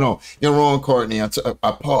 No. You're wrong, Courtney. I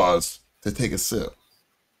paused to take a sip.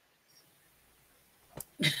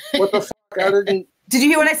 What the fuck? I didn't... Did you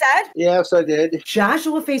hear what I said? Yes, I did.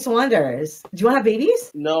 Joshua Face Wonders. Do you want to have babies?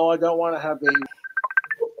 No, I don't want to have babies.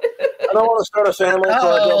 I don't want to start a family until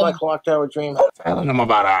I get my clock tower dream. Telling them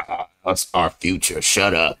about our future.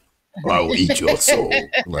 Shut up, or I will eat your soul.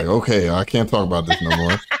 Like, okay, I can't talk about this no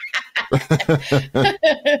more.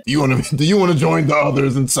 Do you want to join the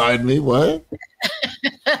others inside me? What?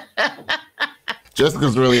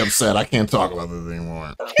 Jessica's really upset. I can't talk about this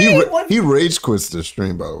anymore. He rage quits the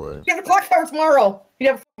stream, by the way. You have a clock tower tomorrow. You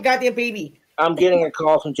have a goddamn baby. I'm getting a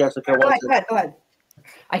call from Jessica. Go ahead.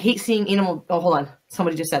 I hate seeing animal. Oh, hold on.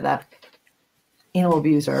 Somebody just said that. Animal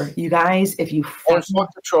abuser. You guys, if you fuck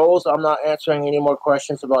the trolls, I'm not answering any more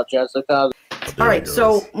questions about Jessica. All right,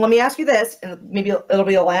 so let me ask you this, and maybe it'll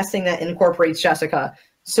be the last thing that incorporates Jessica.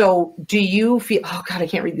 So do you feel, oh God, I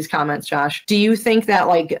can't read these comments, Josh. Do you think that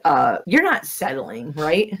like, you're not settling,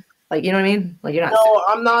 right? Like, you know what I mean? Like you're not. No,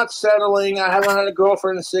 I'm not settling. I haven't had a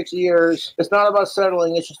girlfriend in 6 years. It's not about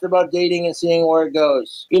settling. It's just about dating and seeing where it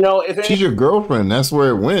goes. You know, if she's your girlfriend, that's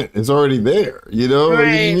where it went. It's already there. You know, right, what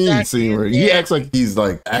do you mean? exactly. Seeing where he acts like he's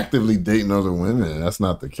like actively dating other women, and that's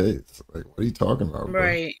not the case. Like, what are you talking about, bro?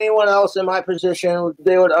 Right. Anyone else in my position,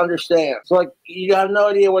 they would understand. So, like, you have no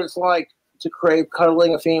idea what it's like to crave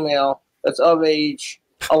cuddling a female that's of age,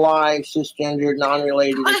 alive, cisgendered,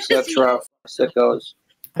 non-related, etc. Sickos.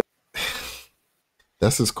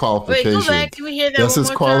 That's his qualification. Wait, go back. Can we hear that That's one his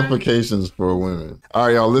more qualifications for women. All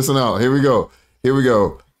right, y'all, listen out. Here we go.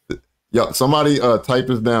 Y'all, somebody type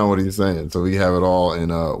this down what he's saying so we have it all in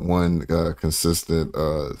one consistent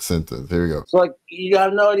sentence. Here we go. So, like, you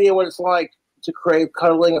have no idea what it's like to crave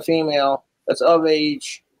cuddling a female that's of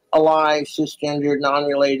age, alive, cisgendered,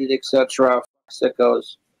 non-related, etc.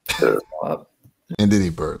 Sickos. And then he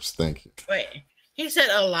burps. Thank you. Wait. He said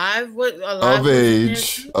alive? What? Alive? Of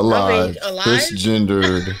age, alive, alive?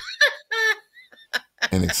 cisgendered,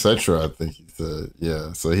 and etc. I think he said.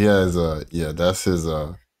 Yeah. So he has that's his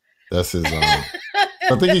I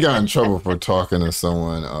think he got in trouble for talking to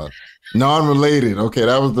someone non-related. Okay,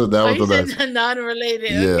 that was the last.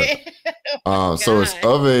 Non-related. Yeah. Okay. So it's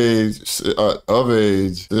of age,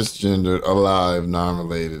 cisgendered, alive,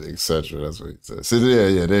 non-related, etc. That's what he said. So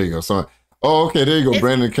yeah, there you go. So okay, there you go.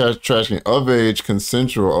 Brandon Trashkin, of age,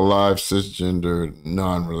 consensual, alive, cisgendered,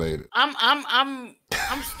 non-related. I'm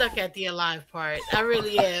stuck at the alive part. I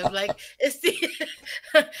really am. Like it's the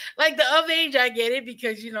like the of age. I get it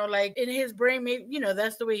because you know, like in his brain, maybe you know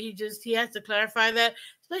that's the way he has to clarify that.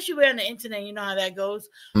 Especially when on the internet, you know how that goes.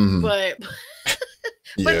 Mm-hmm. But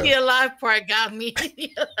the alive part got me.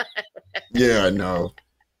 Yeah,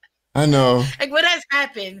 I know. Like what has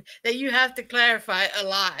happened that you have to clarify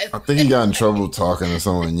alive? I think he got in trouble talking to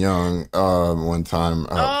someone young one time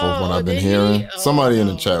from what I've been hearing. Somebody in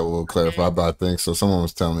the chat will clarify, but I think so. Someone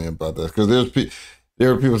was telling me about that because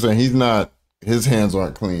there were people saying his hands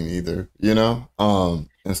aren't clean either, you know,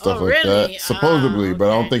 and stuff like that. Supposedly, but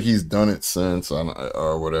I don't think he's done it since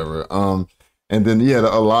or whatever. And then the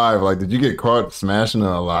alive. Like, did you get caught smashing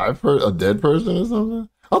a dead person or something?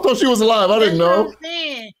 I thought she was alive. I didn't know.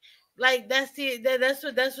 Like that's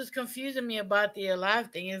what's confusing me about the alive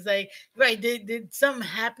thing. Is like, right? Did something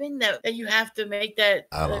happen that you have to make that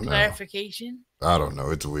clarification? I don't know.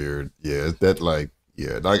 It's weird. Yeah, like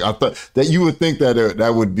I thought that you would think that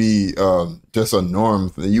that would be just a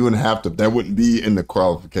norm. You wouldn't have to. That wouldn't be in the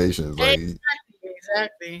qualifications. Like,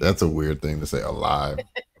 exactly. That's a weird thing to say. Alive.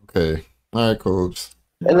 Okay. All right, Cobes.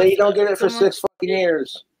 And then you don't get it for 6 fucking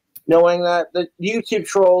years. Knowing that the YouTube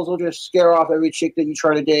trolls will just scare off every chick that you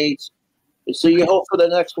try to date. So you hope for the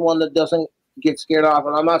next one that doesn't get scared off.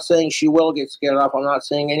 And I'm not saying she will get scared off. I'm not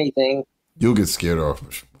saying anything. You'll get scared off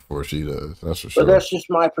before she does. That's for sure. But that's just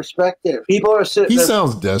my perspective. People are sitting. He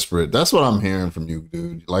sounds desperate. That's what I'm hearing from you,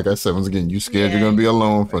 dude. Like I said, once again, you scared you're going to be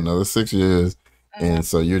alone for another 6 years. And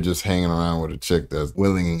so you're just hanging around with a chick that's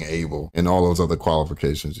willing and able and all those other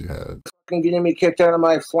qualifications you had. Fucking getting me kicked out of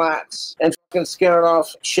my flats and fucking scaring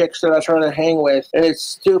off chicks that I try to hang with. And it's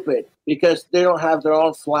stupid because they don't have their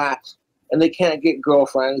own flats and they can't get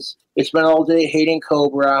girlfriends. They spend all day hating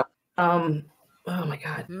Cobra. Oh my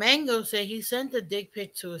God. Mango said he sent a dick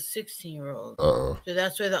pic to a 16-year-old. Uh-oh. So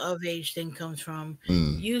that's where the of age thing comes from.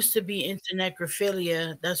 Mm. Used to be into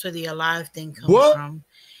necrophilia. That's where the alive thing comes from.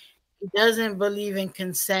 He doesn't believe in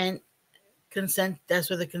consent. That's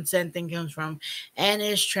where the consent thing comes from. And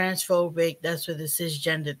is transphobic. That's where the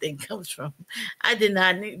cisgender thing comes from. I did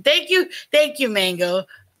not need. Thank you, Mango.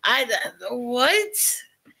 What?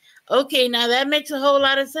 Okay, now that makes a whole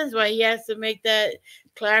lot of sense why he has to make that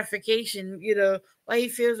clarification, why he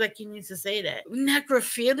feels like he needs to say that.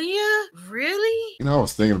 Necrophilia? Really? I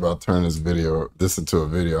was thinking about turning this into a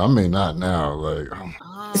video. I may not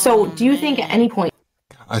now. So do you think at any point,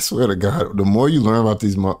 I swear to God, the more you learn about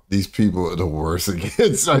these people, the worse it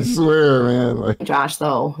gets. I swear, man. Josh,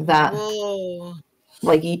 though, that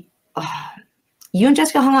you and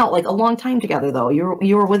Jessica hung out a long time together, though.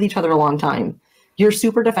 You were with each other a long time. You're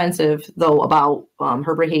super defensive, though, about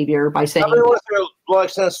her behavior by saying... I've been with her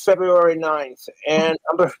since February 9th, and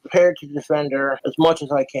I'm prepared to defend her as much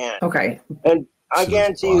as I can. Okay. And I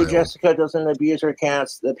guarantee you Jessica doesn't abuse her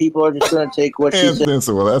cats. The people are just going to take what she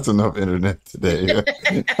says. Well, that's enough internet today.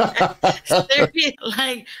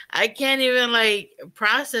 I can't even,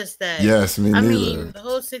 process that. Yes, me neither. I mean, the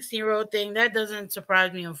whole 16-year-old thing, that doesn't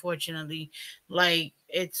surprise me, unfortunately.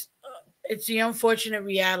 It's the unfortunate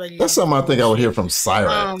reality. That's something I think I would hear from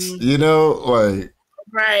Cyrex.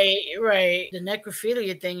 Right. The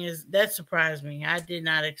necrophilia thing that surprised me. I did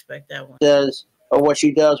not expect that one. Or what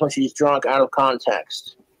she does when she's drunk out of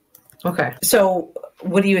context. Okay. So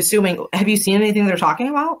what are you assuming? Have you seen anything they're talking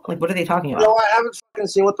about? What are they talking about? No, I haven't fucking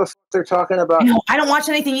seen what the fuck they're talking about. No, I don't watch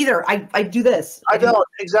anything either. I do this. I don't.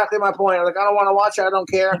 Exactly my point. I don't want to watch it. I don't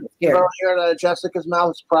care. If I don't hear that Jessica's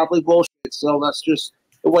mouth is probably bullshit. So that's just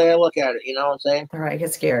the way I look at it. You know what I'm saying? All right. I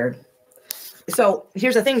get scared. So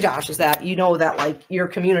here's the thing, Josh, is that your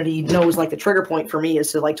community knows the trigger point for me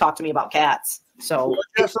is to talk to me about cats. So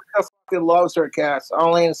Jessica fucking loves her cats.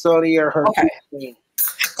 Only in Saudi or her. Okay.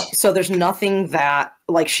 So there's nothing that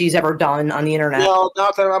she's ever done on the internet. No,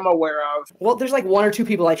 not that I'm aware of. Well, there's one or two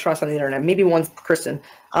people I trust on the internet. Maybe one's Kristen.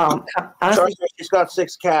 Honestly, she's got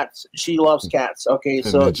 6 cats. She loves cats. Okay,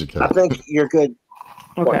 so I think you're good.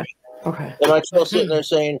 Okay. Okay. And my troll sitting there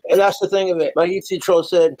saying, and that's the thing of it. My YouTube troll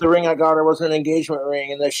said the ring I got her was an engagement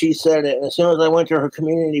ring, and that she said it. And as soon as I went to her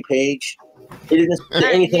community page, it didn't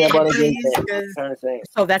say anything about engagement kind of thing.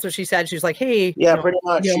 So that's what she said. She was like, "Hey, yeah, pretty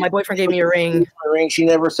much. My boyfriend gave me a ring." She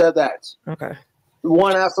never said that. Okay.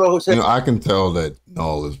 One Afro who said, I can tell that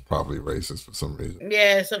Null is probably racist for some reason.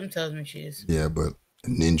 Yeah, something tells me she is. Yeah, but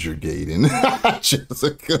Ninja Gaiden.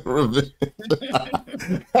 Jessica Revenge.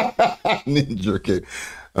 Ninja Gaiden.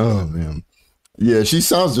 Oh man. Yeah, she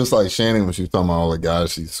sounds just like Shannon when she's talking about all the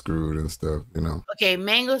guys she screwed and stuff, Okay,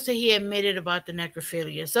 Mango said he admitted about the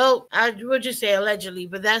necrophilia. So I would just say allegedly,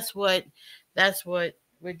 but that's what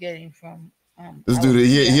we're getting from this dude.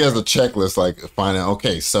 He has a checklist finding.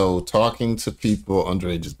 Okay, so talking to people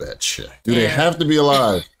underage is bad. Check. Do they have to be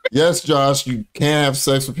alive? Yes, Josh. You can't have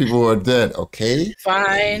sex with people who are dead. Okay.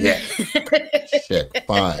 Fine. Yeah. Check.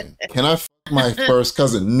 Fine. Can I fuck my first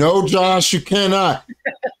cousin? No, Josh. You cannot.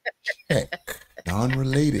 Check.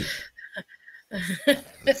 Non-related.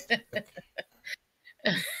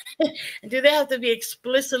 Do they have to be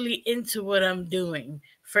explicitly into what I'm doing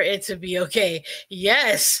for it to be okay?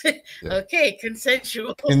 Yes. Yeah. Okay.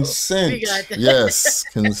 Consensual. Consent. Yes.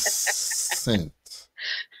 Consent.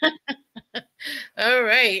 All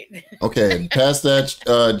right. Okay. Past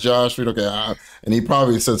that, Josh. Okay. And he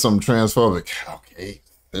probably said something transphobic. Okay.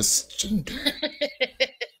 This gender.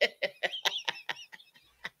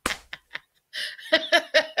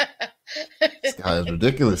 This guy is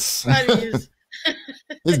ridiculous.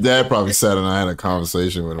 His dad probably sat and I had a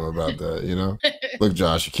conversation with him about that, Look,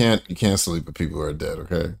 Josh, you can't sleep with people who are dead,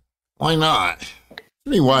 okay? Why not? What do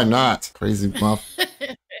you mean, why not? Crazy muff.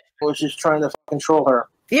 I was just trying to control her.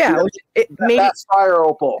 Yeah. That's Fire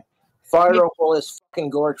Opal. Fire Opal is fucking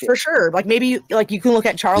gorgeous. For sure. Maybe you can look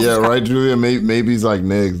at Charles. Yeah, right, Julia. Maybe he's like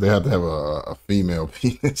Nigs. They have to have a female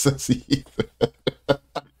penis.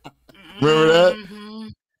 Remember that?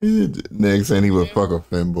 Nick saying he would fuck a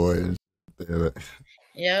femboy.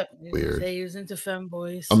 Yep. Weird. Say he was into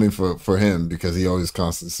femboys. I mean, for him, because he always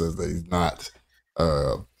constantly says that he's not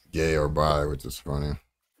gay or bi, which is funny.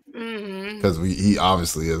 Because he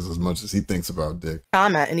obviously is, as much as he thinks about dick.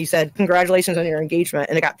 Comment, and he said, "Congratulations on your engagement,"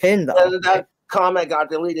 and it got pinned though. That comment got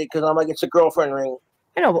deleted because I'm like, it's a girlfriend ring.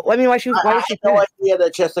 I know, but I mean, why she? Why I have no idea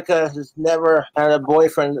that Jessica has never had a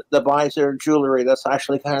boyfriend that buys her jewelry. That's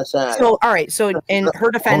actually kind of sad. So, all right. So, in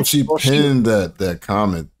her defense, she pinned that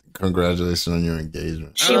comment. Congratulations on your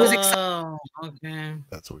engagement. She was okay.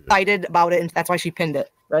 That's weird. Excited about it, and that's why she pinned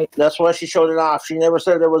it, right? That's why she showed it off. She never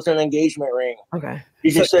said there was an engagement ring. Okay.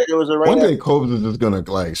 She just said it was a ring. One day, Cobes is just gonna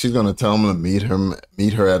she's gonna tell him to meet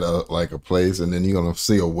her at a place, and then you're gonna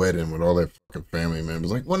see a wedding with all their fucking family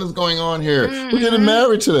members. Like, what is going on here? We're getting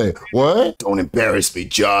married today. What? Don't embarrass me,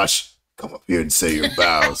 Josh. Come up here and say your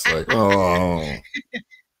vows. Like, oh,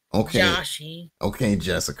 okay, Joshy. Okay,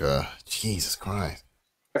 Jessica. Jesus Christ.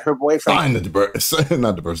 Her boyfriend sign the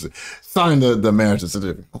marriage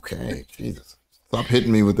certificate. Okay, Jesus. Stop hitting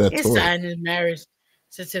me with that He toy. signed his marriage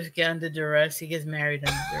certificate under duress. He gets married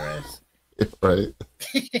under duress. Right.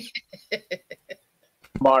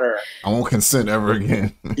 Bought I won't consent ever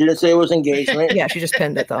again. You didn't say it was engagement. Yeah, she just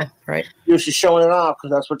pinned it though, right? You're just showing it off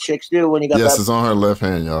because that's what chicks do when you got Yes, that it's on her left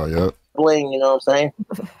hand, y'all. Yep. bling. You know what I'm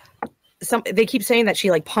saying? They keep saying that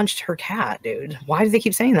she like punched her cat, dude. Why do they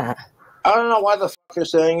keep saying that? I don't know why the fuck they're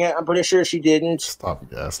saying it. I'm pretty sure she didn't. Stop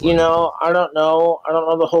gaslighting. You know, I don't know. I don't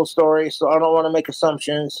know the whole story, so I don't want to make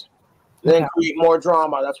assumptions. Then create more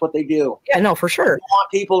drama. That's what they do. Yeah, no, for sure. They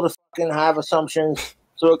want people to fucking have assumptions,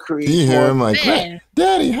 so it creates. You hear him more. like,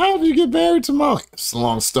 Daddy, how did you get married to Molly? It's a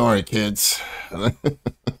long story, kids.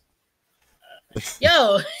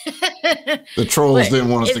 Yo. The trolls didn't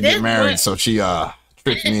want us to get married, so she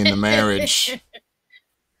tricked me into marriage.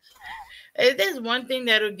 If there's one thing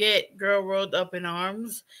that'll get girl rolled up in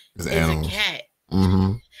arms, it's a cat.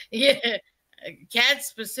 Mm-hmm. Yeah. Cats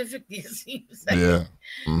specifically seems like yeah.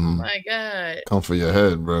 Mm-hmm. My God. Come for your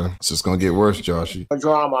head, bro. It's just gonna get worse, Joshy.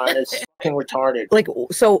 Drama, and it's fucking retarded. Like,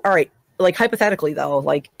 so, all right. Like, hypothetically, though,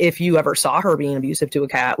 like, if you ever saw her being abusive to a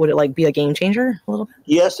cat, would it, like, be a game changer a little bit?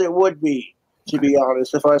 Yes, it would be, to be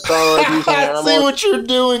honest. If I saw her abusing animals. See what you're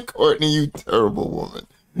doing, Courtney, you terrible woman.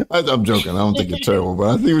 I'm joking. I don't think you're terrible, but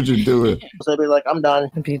I see what you're doing. So I'd be like, I'm done.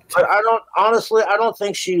 But I don't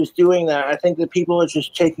think she was doing that. I think that people are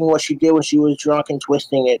just taking what she did when she was drunk and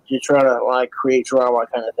twisting it to try to, like, create drama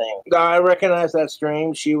kind of thing. I recognize that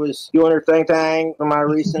stream. She was doing her thing for my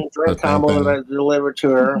recent drink combo that I delivered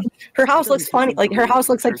to her. Her house looks funny. Like, her house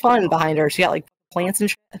looks like fun behind her. She got, like, plants and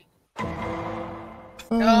shit.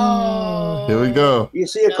 Oh, here we go. You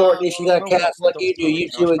see it, Courtney. She got cats like you do. You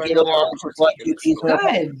two would get along just like you people.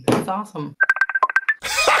 Good. That's awesome.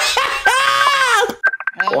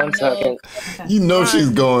 1 second. You know she's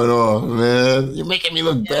going off, man. You're making me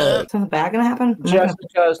look bad. Is the bag gonna happen?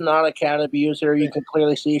 Jessica is not a cat abuser. You can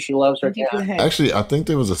clearly see she loves her cat. Actually, I think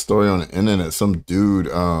there was a story on the internet. Some dude,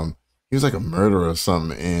 he was like a murderer or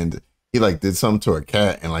something, and he like did something to a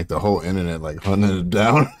cat, and like the whole internet like hunted it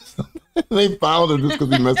down. They found him just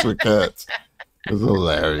because he messed with cats. It was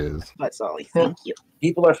hilarious. That's Ollie. Thank you.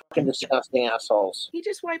 People are fucking disgusting assholes. He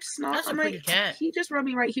just wiped snot That's a on pretty my cat. He just rubbed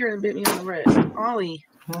me right here and bit me on the wrist. Ollie.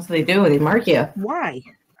 That's what they do. They mark you. Why?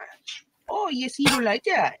 Oh, yes, you don't like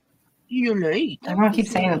that. You don't like. Everyone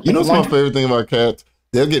keeps saying it. You know what's my favorite thing about cats?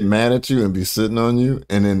 They'll get mad at you and be sitting on you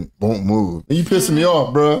and then won't move. You pissing me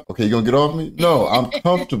off, bro. Okay, you gonna get off me? No, I'm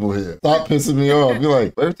comfortable here. Stop pissing me off. You're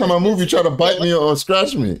like, every time I move, you try to bite me or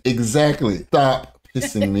scratch me. Exactly. Stop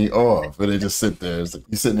pissing me off. But they just sit there. It's like,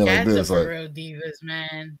 you're sitting there Cats like this. are Like, real divas,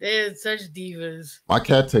 man. They're such divas. my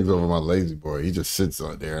cat takes over my lazy boy. He just sits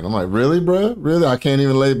on there. And I'm like, really, bro? Really? I can't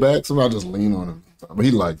even lay back? So I just lean on him. But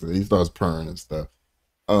he likes it. He starts purring and stuff.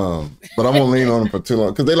 But I won't lean on him for too long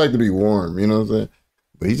because they like to be warm. You know what I'm saying?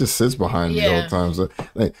 But he just sits behind me all the time. So,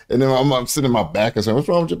 like, and then I'm sitting in my back and saying, what's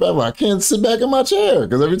wrong with your back? Well, I can't sit back in my chair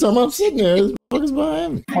because every time I'm sitting there, this motherfucker's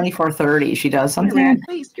behind me. 24:30, she does something.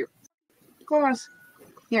 Please, your claws.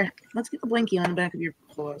 Here, let's get the blankie on the back of your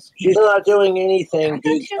claws. She's not doing anything,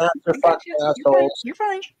 dude. Cats are fucking assholes. You're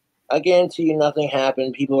fine. I guarantee you nothing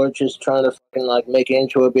happened. People are just trying to fucking, like, make it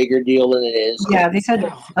into a bigger deal than it is. Yeah, they said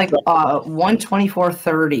like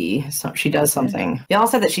 1:24:30. So she does something. They all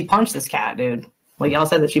said that she punched this cat, dude. Like y'all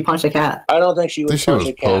said that she punched a cat. I don't think she I was, think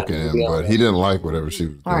she was poking cat, him, but he didn't like whatever she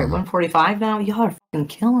was doing. All right, 1:45 now. Y'all are fucking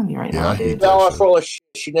killing me right now, dude. Y'all are full of shit.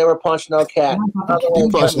 She never punched no cat. You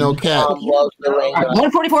punched no cat. Mom loves the ring. All right,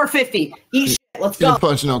 1:44:50. Eat shit. Let's You go. didn't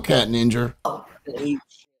punch no cat, ninja. Eat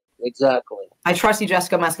shit. Exactly. I trust you,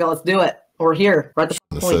 Jessica Messica. Let's do it. We're here. We're at the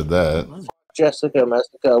I point. said that. Jessica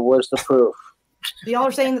Messica, where's the proof? Y'all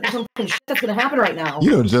are saying that there's some fucking shit that's gonna happen right now. You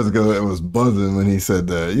know, Jessica was buzzing when he said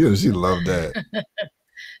that. You know, she loved that.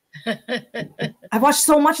 I've watched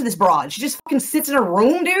so much of this broad. She just fucking sits in her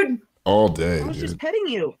room, dude. All day, I was dude. just petting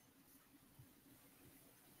you.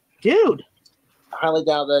 Dude. highly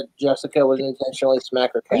doubt that Jessica would intentionally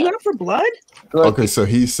smack her cat. Are you out for blood? Okay, so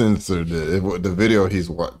he censored it. The video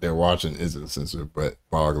they're watching isn't censored, but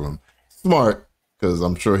Boglum smart because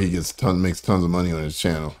I'm sure he makes tons of money on his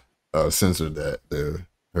channel. Censored that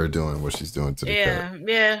her doing what she's doing to the cat.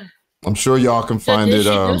 Yeah. I'm sure y'all can find did it. She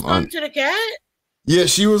do something to the cat? Yeah,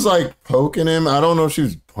 she was like poking him. I don't know if she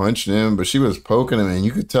was punching him, but she was poking him, and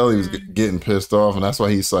you could tell he was getting pissed off, and that's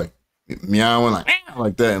why he's like meowing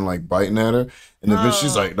like that and like biting at her. And then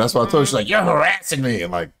she's like, that's why I told her, she's like, you're harassing me,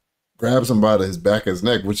 and like grabs him by his back of his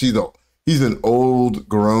neck, which he's an old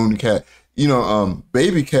grown cat. You know,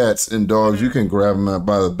 baby cats and dogs, you can grab them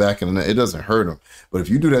by the back of the neck. It doesn't hurt them. But if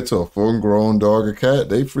you do that to a full-grown dog or cat,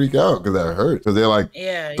 they freak out because that hurts. Because they're like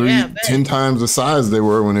 10 times the size they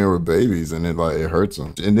were when they were babies, and it hurts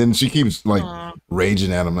them. And then she keeps like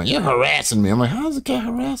raging at him, like, you're harassing me. I'm like, how's the cat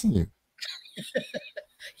harassing you?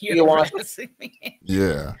 You're harassing me.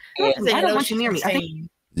 Yeah. I don't want you near me.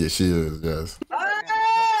 Yeah, she is, yes.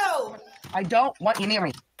 Oh! I don't want you near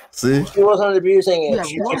me. See? She wasn't abusing it.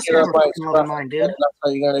 She took it up by mine, dude. That's how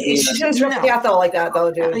you're gonna be. She shouldn't strip the cat though like that,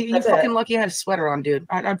 though, dude. You're fucking lucky I had a sweater on, dude.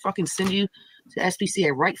 I'd fucking send you to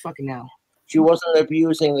SPCA right fucking now. She wasn't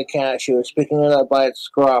abusing the cat. She was picking it up by its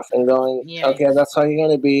scruff and going, okay, that's how you're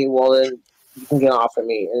gonna be. Well, then you can get off of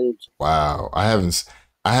me. And wow, I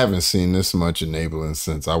haven't seen this much enabling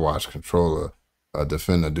since I watched Controller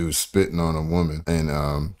defend a dude spitting on a woman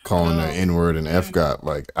and calling her N-word and F-God.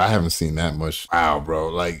 Like, I haven't seen that much. Wow, bro.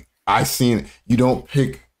 Like, I seen it. You don't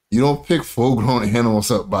pick full-grown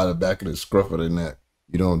animals up by the back of the scruff of their neck.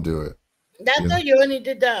 You don't do it. I thought you only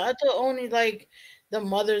did that. I thought only like the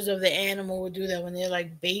mothers of the animal would do that when they're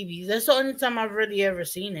like babies. That's the only time I've really ever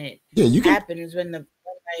seen it. Yeah, you can happen is when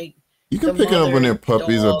you can pick it up when they're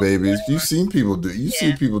puppies or babies. You've seen people do.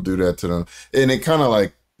 See people do that to them, and they kind of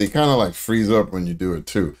like freeze up when you do it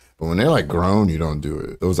too. But when they're like grown, you don't do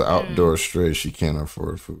it. Those are outdoor strays. She can't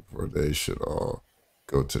afford food for. They should all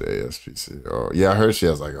go to the ASPC. Oh, yeah, I heard she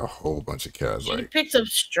has like a whole bunch of cats. She like picks up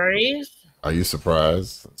strays. Are you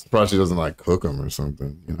surprised? I'm surprised she doesn't like cook them or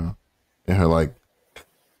something. You know, in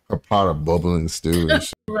her pot of bubbling stew and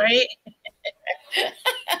shit. Right.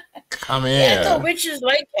 Come here. Yeah, I thought witches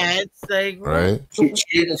like cats. Like, right? She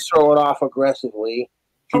didn't throw it off aggressively.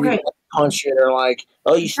 She didn't punch it or like,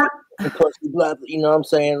 oh, you blood. You know what I'm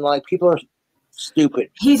saying? Like, people are stupid.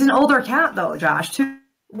 He's an older cat, though, Josh, too.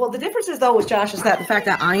 Well, the difference is, though, with Josh is that the fact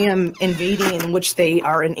that I am invading in which they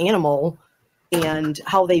are an animal and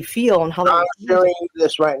how they feel and how I'm showing you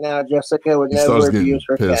this right now. Jessica would never abuse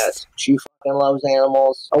her cats. She fucking loves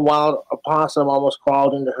animals. A wild opossum almost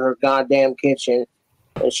crawled into her goddamn kitchen.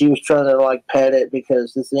 And she was trying to like pet it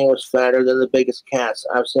because this thing was fatter than the biggest cats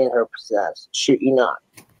I've seen her possess. Shit you not.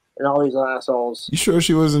 And all these assholes. You sure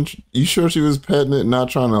she wasn't? You sure she was petting it, not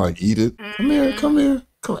trying to like eat it? Come here, come here,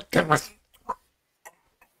 come on.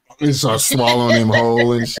 And start swallowing him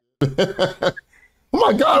whole and shit. Oh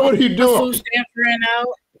my God, what are you doing? Food stamps ran out.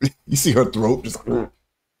 You see her throat just the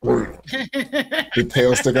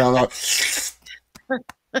tail sticking out.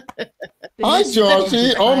 Hi,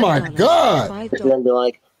 Joshy. Oh my God. Then be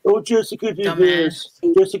like, oh, Jessica did this.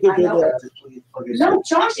 Jessica did that. No,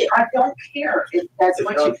 Joshy, I don't care. That's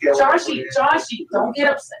what you, Joshy, don't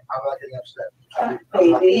get upset. I'm not getting upset.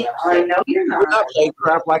 Baby, I know you're not. We're not playing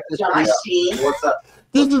crap like this. Joshy. What's up?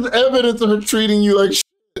 This is evidence of her treating you like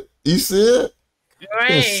shit. You see it? Right. I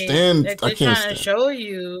can't stand. They're I can't trying stand. to show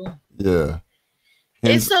you. Yeah.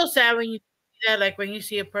 It's so sad when you see that, like when you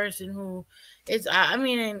see a person who is. I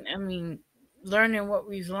mean, learning what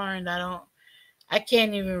we've learned. I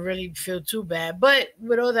can't even really feel too bad. But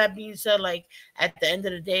with all that being said, like at the end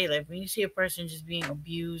of the day, like when you see a person just being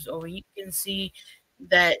abused, or when you can see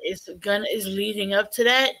that it's leading up to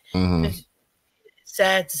that, it's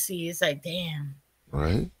sad to see. It's like, damn.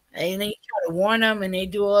 Right. And then you try to warn them, and they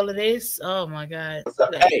do all of this. Oh my God!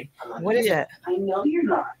 Hey, what is it? I know you're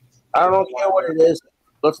not. I don't care what it is.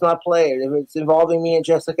 Let's not play it. If it's involving me and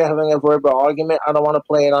Jessica having a verbal argument, I don't want to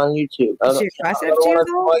play it on YouTube. Is she aggressive to you,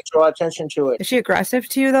 though? Draw attention to it. Is she aggressive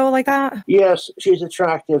to you, though, like that? Yes, she's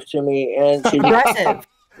attractive to me, and she's aggressive.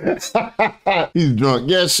 He's drunk.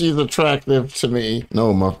 Yes, she's attractive to me.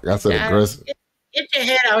 No, I said aggressive. Get your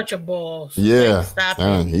head out your balls. Yeah, like, stop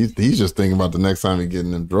it. He's just thinking about the next time he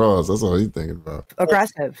getting them draws. That's all he's thinking about.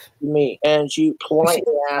 Aggressive. Me, and she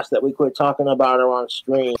politely asked that we quit talking about her on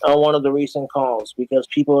stream on one of the recent calls because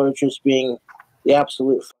people are just being The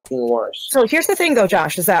absolute fucking worst. So here's the thing, though,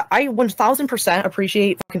 Josh, is that I 1000%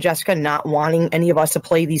 appreciate fucking Jessica not wanting any of us to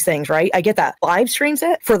play these things, right? I get that. Live streams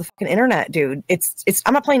it for the fucking internet, dude. It's.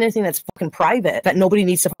 I'm not playing anything that's fucking private that nobody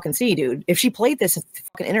needs to fucking see, dude. If she played this at the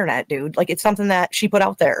fucking internet, dude, like it's something that she put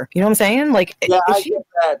out there. You know what I'm saying? Like, yeah, I get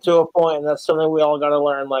that to a point. And that's something we all got to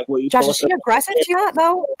learn. Like, what you. Josh, is she aggressive to that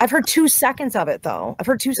though? I've heard 2 seconds of it though. I've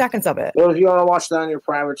heard 2 seconds of it. Well, if you want to watch that on your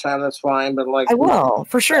private time, that's fine. But like, I will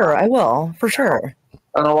for sure. I will for sure.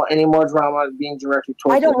 I don't want any more drama being directed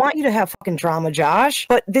towards. I don't want you to have fucking drama, Josh.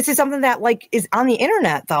 But this is something that like is on the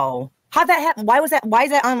internet, though. How'd that happen? Why was that? Why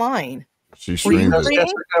is that online? She streamed it.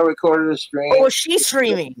 Jessica recorded a stream. Oh, was she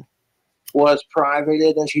streaming? Was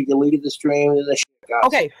privated, and she deleted the stream, and then she got.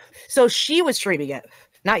 Okay, so she was streaming it,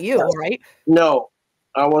 not you, right? No,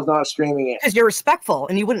 I was not streaming it. Because you're respectful,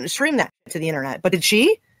 and you wouldn't stream that to the internet. But did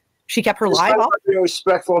she? She kept her live up? Being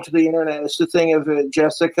respectful to the internet. It's the thing of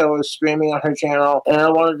Jessica was streaming on her channel, and I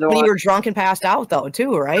wanted to. When you were drunk and passed out, though,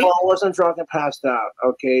 too, right? Well, I wasn't drunk and passed out.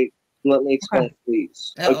 Okay, let me explain,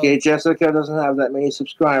 please. Okay, Jessica doesn't have that many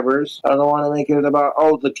subscribers. I don't want to make it about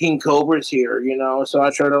the Kingcobrajfs here, you know. So I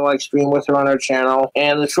tried to like stream with her on her channel,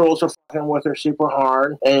 and the trolls were fucking with her super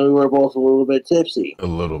hard, and we were both a little bit tipsy. A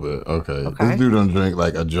little bit, okay. This dude done drink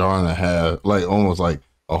like a jar and a half, like almost like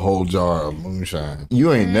a whole jar of moonshine.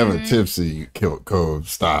 You ain't never tipsy,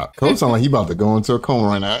 Cobes. Stop. Cobes sound like he about to go into a coma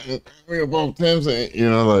right now. We're both tipsy. You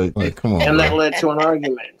know, like come on. And that led to an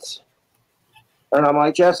argument. And I'm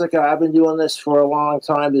like, Jessica, I've been doing this for a long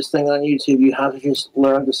time. This thing on YouTube, you have to just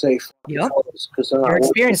learn to say because you're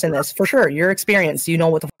experiencing this for sure. You're experienced. You know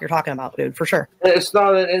what the fuck you're talking about, dude, for sure. It's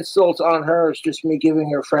not an insult on her. It's just me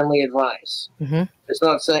giving her friendly advice. Mm-hmm. It's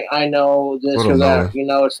not saying I know this or that. You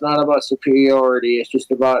know, it's not about superiority. It's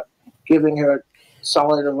just about giving her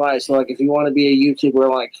solid advice. Like if you want to be a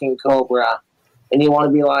YouTuber like King Cobra, and you want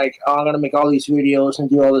to be like, I'm going to make all these videos and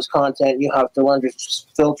do all this content, you have to learn to just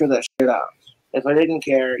filter that shit out. If I didn't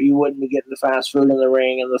care, you wouldn't be getting the fast food in the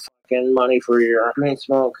ring and the fucking money for your green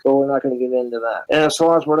smoke. But we're not going to get into that. And as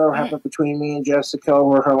far as whatever happened between me and Jessica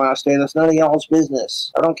over her last day, that's none of y'all's business.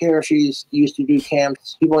 I don't care if she's used to do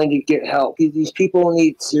camps. People need to get help. These people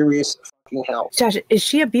need serious fucking help. Josh, is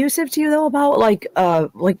she abusive to you though? About like the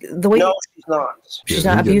way? No, she's not. She's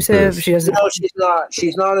not abusive. She doesn't. No, she's not.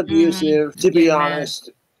 She's not abusive. To be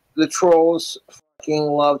honest, the trolls fucking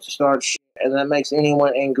love to start shit. And that makes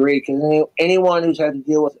anyone angry because anyone who's had to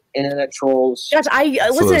deal with internet trolls. Yes,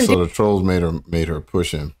 listen. So the trolls made her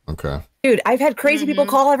push him. Okay, dude, I've had crazy people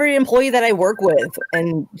call every employee that I work with,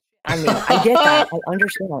 and I mean, I get that. I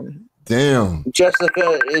understand. Damn,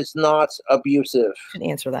 Jessica is not abusive. I should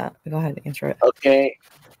answer that. Go ahead, answer it. Okay.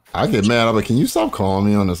 I get mad. I'm like, can you stop calling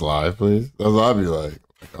me on this live, please? That's what I'd be like.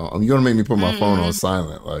 You're gonna make me put my phone on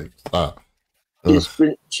silent. Like, stop.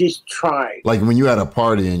 She's tried. Like when you at a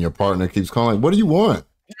party and your partner keeps calling, what do you want?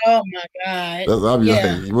 Oh my God. I'll be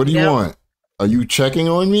like, what do you want? Are you checking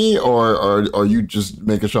on me or are you just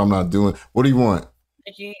making sure I'm not doing? What do you want?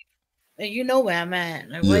 You know where I'm at.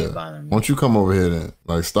 Like, yeah. Why don't you come over here then?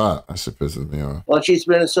 Like, stop. That shit pisses me off. Well, she's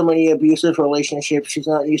been in so many abusive relationships. She's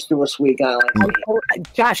not used to a sweet guy like me.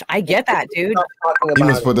 Josh, I get that, dude. You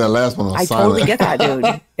must put that last one on silent. I totally get that,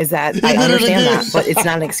 dude. Is that I understand that, but it's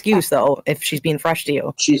not an excuse though. If she's being fresh to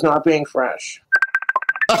you, she's not being fresh.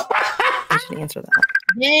 I should answer that.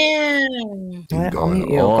 Yeah. I'll mute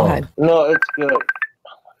you. Go ahead. No, it's good.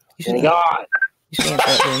 You should God. You should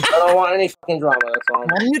answer it, dude. I don't want any fucking drama. That's all.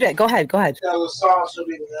 I'll mute it. Go ahead. Go ahead. Yeah, the song should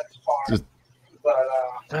be the next part.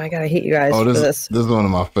 But I gotta hate you guys for this. This is one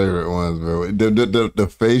of my favorite ones, bro. The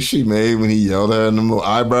face she made when he yelled at her and the little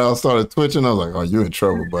eyebrows started twitching. I was like, oh, you in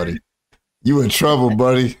trouble, buddy. You in trouble,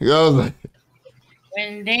 buddy. I was like,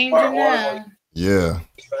 in danger now. Yeah.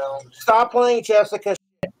 Stop playing Jessica.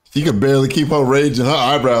 She could barely keep her rage and her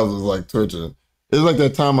eyebrows was like twitching. It's like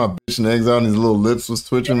that time I bitched an eggs out and his little lips was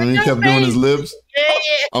twitching when he kept doing his lips.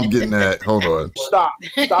 I'm getting that. Hold on. Stop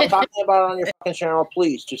talking about it on your fucking channel,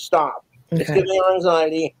 please. Just stop. Okay. It's giving me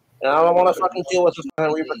anxiety, and I don't want to fucking deal with the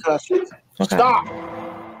fucking repercussions. Okay. Stop.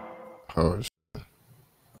 Oh, shit.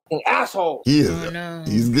 Fucking asshole. He is. Oh, no.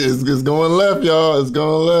 It's going left, y'all. It's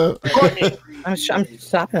going left. I'm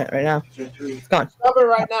stopping it right now. It's gone. Stop it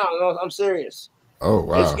right now. No, I'm serious. Oh,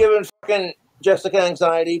 wow. It's giving fucking Jessica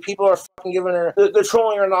anxiety. People are fucking giving her. They're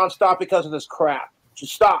trolling her nonstop because of this crap.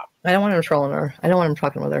 Just stop. I don't want him trolling her. I don't want him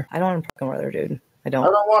talking with her. I don't want him talking with her, dude. I don't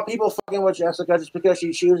want people fucking with Jessica just because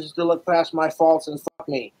she chooses to look past my faults and fuck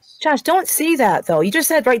me. Josh, don't see that though. You just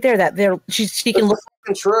said right there that she can look.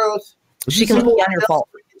 The truth. She can look beyond your fault.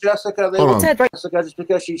 Jessica, Jessica just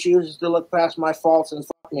because she chooses to look past my faults and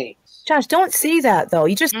fuck me. Josh, don't see that though.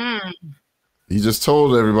 You just. He just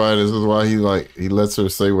told everybody this is why he lets her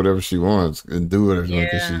say whatever she wants and do whatever she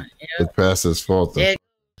wants because it's past his fault. There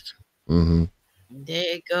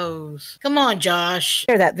it goes. Come on, Josh.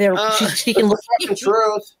 She can look the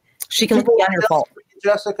truth. She can look beyond your fault.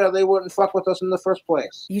 Jessica, they wouldn't fuck with us in the first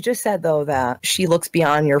place. You just said, though, that she looks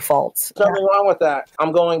beyond your faults. There's nothing wrong with that.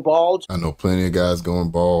 I'm going bald. I know plenty of guys going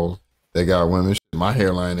bald. They got women. My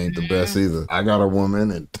hairline ain't the best either. I got a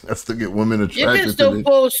woman, and that's to get women attracted to me. You can still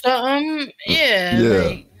post something. Yeah.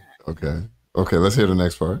 Yeah. Okay, let's hear the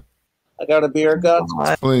next part. I got a beard gut.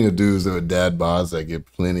 There's plenty of dudes that are dad bods that get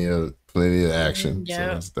plenty of action.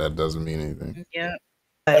 Yeah. So that doesn't mean anything. Yeah.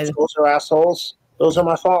 Those are assholes. Those are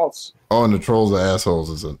my faults. Oh, and the trolls are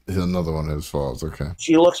assholes is another one of his faults. Okay.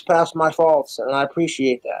 She looks past my faults, and I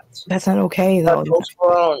appreciate that. That's not okay, though.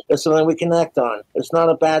 It's something we connect on. It's not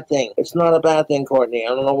a bad thing. It's not a bad thing, Courtney. I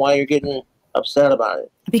don't know why you're getting upset about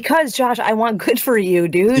it. Because, Josh, I want good for you,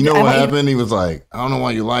 dude. You know what happened? He was like, I don't know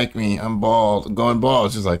why you like me. I'm bald. I'm going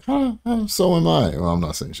bald. She's like, so am I. Well, I'm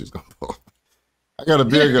not saying she's going bald. I got a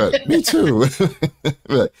beer gut. Me too.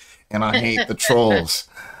 And I hate the trolls.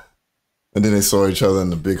 And then they saw each other in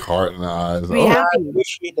the big heart in the eyes. I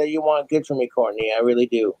appreciate that you want good for me, Courtney. I really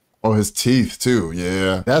do. Oh, his teeth too.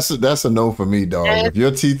 Yeah, that's a no for me, dog. If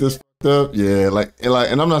your teeth is fucked up, yeah,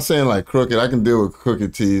 and I'm not saying like crooked. I can deal with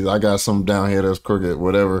crooked teeth. I got some down here that's crooked,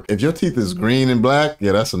 whatever. If your teeth is green and black,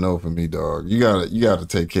 yeah, that's a no for me, dog. You gotta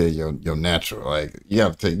take care of your natural. Like you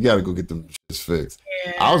gotta go get them shits fixed.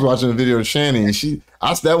 Yeah. I was watching a video of Shani,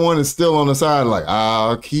 and that one is still on the side. Like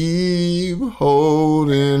I'll keep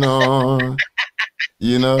holding on.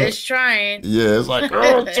 You know, it's trying. Yeah, it's like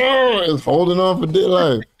it's holding on for dear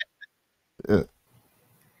life. Yeah. Oh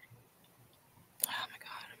my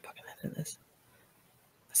God, I'm fucking into this.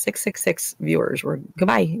 666 viewers were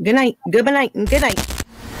goodbye. Good night. Good night. Good night.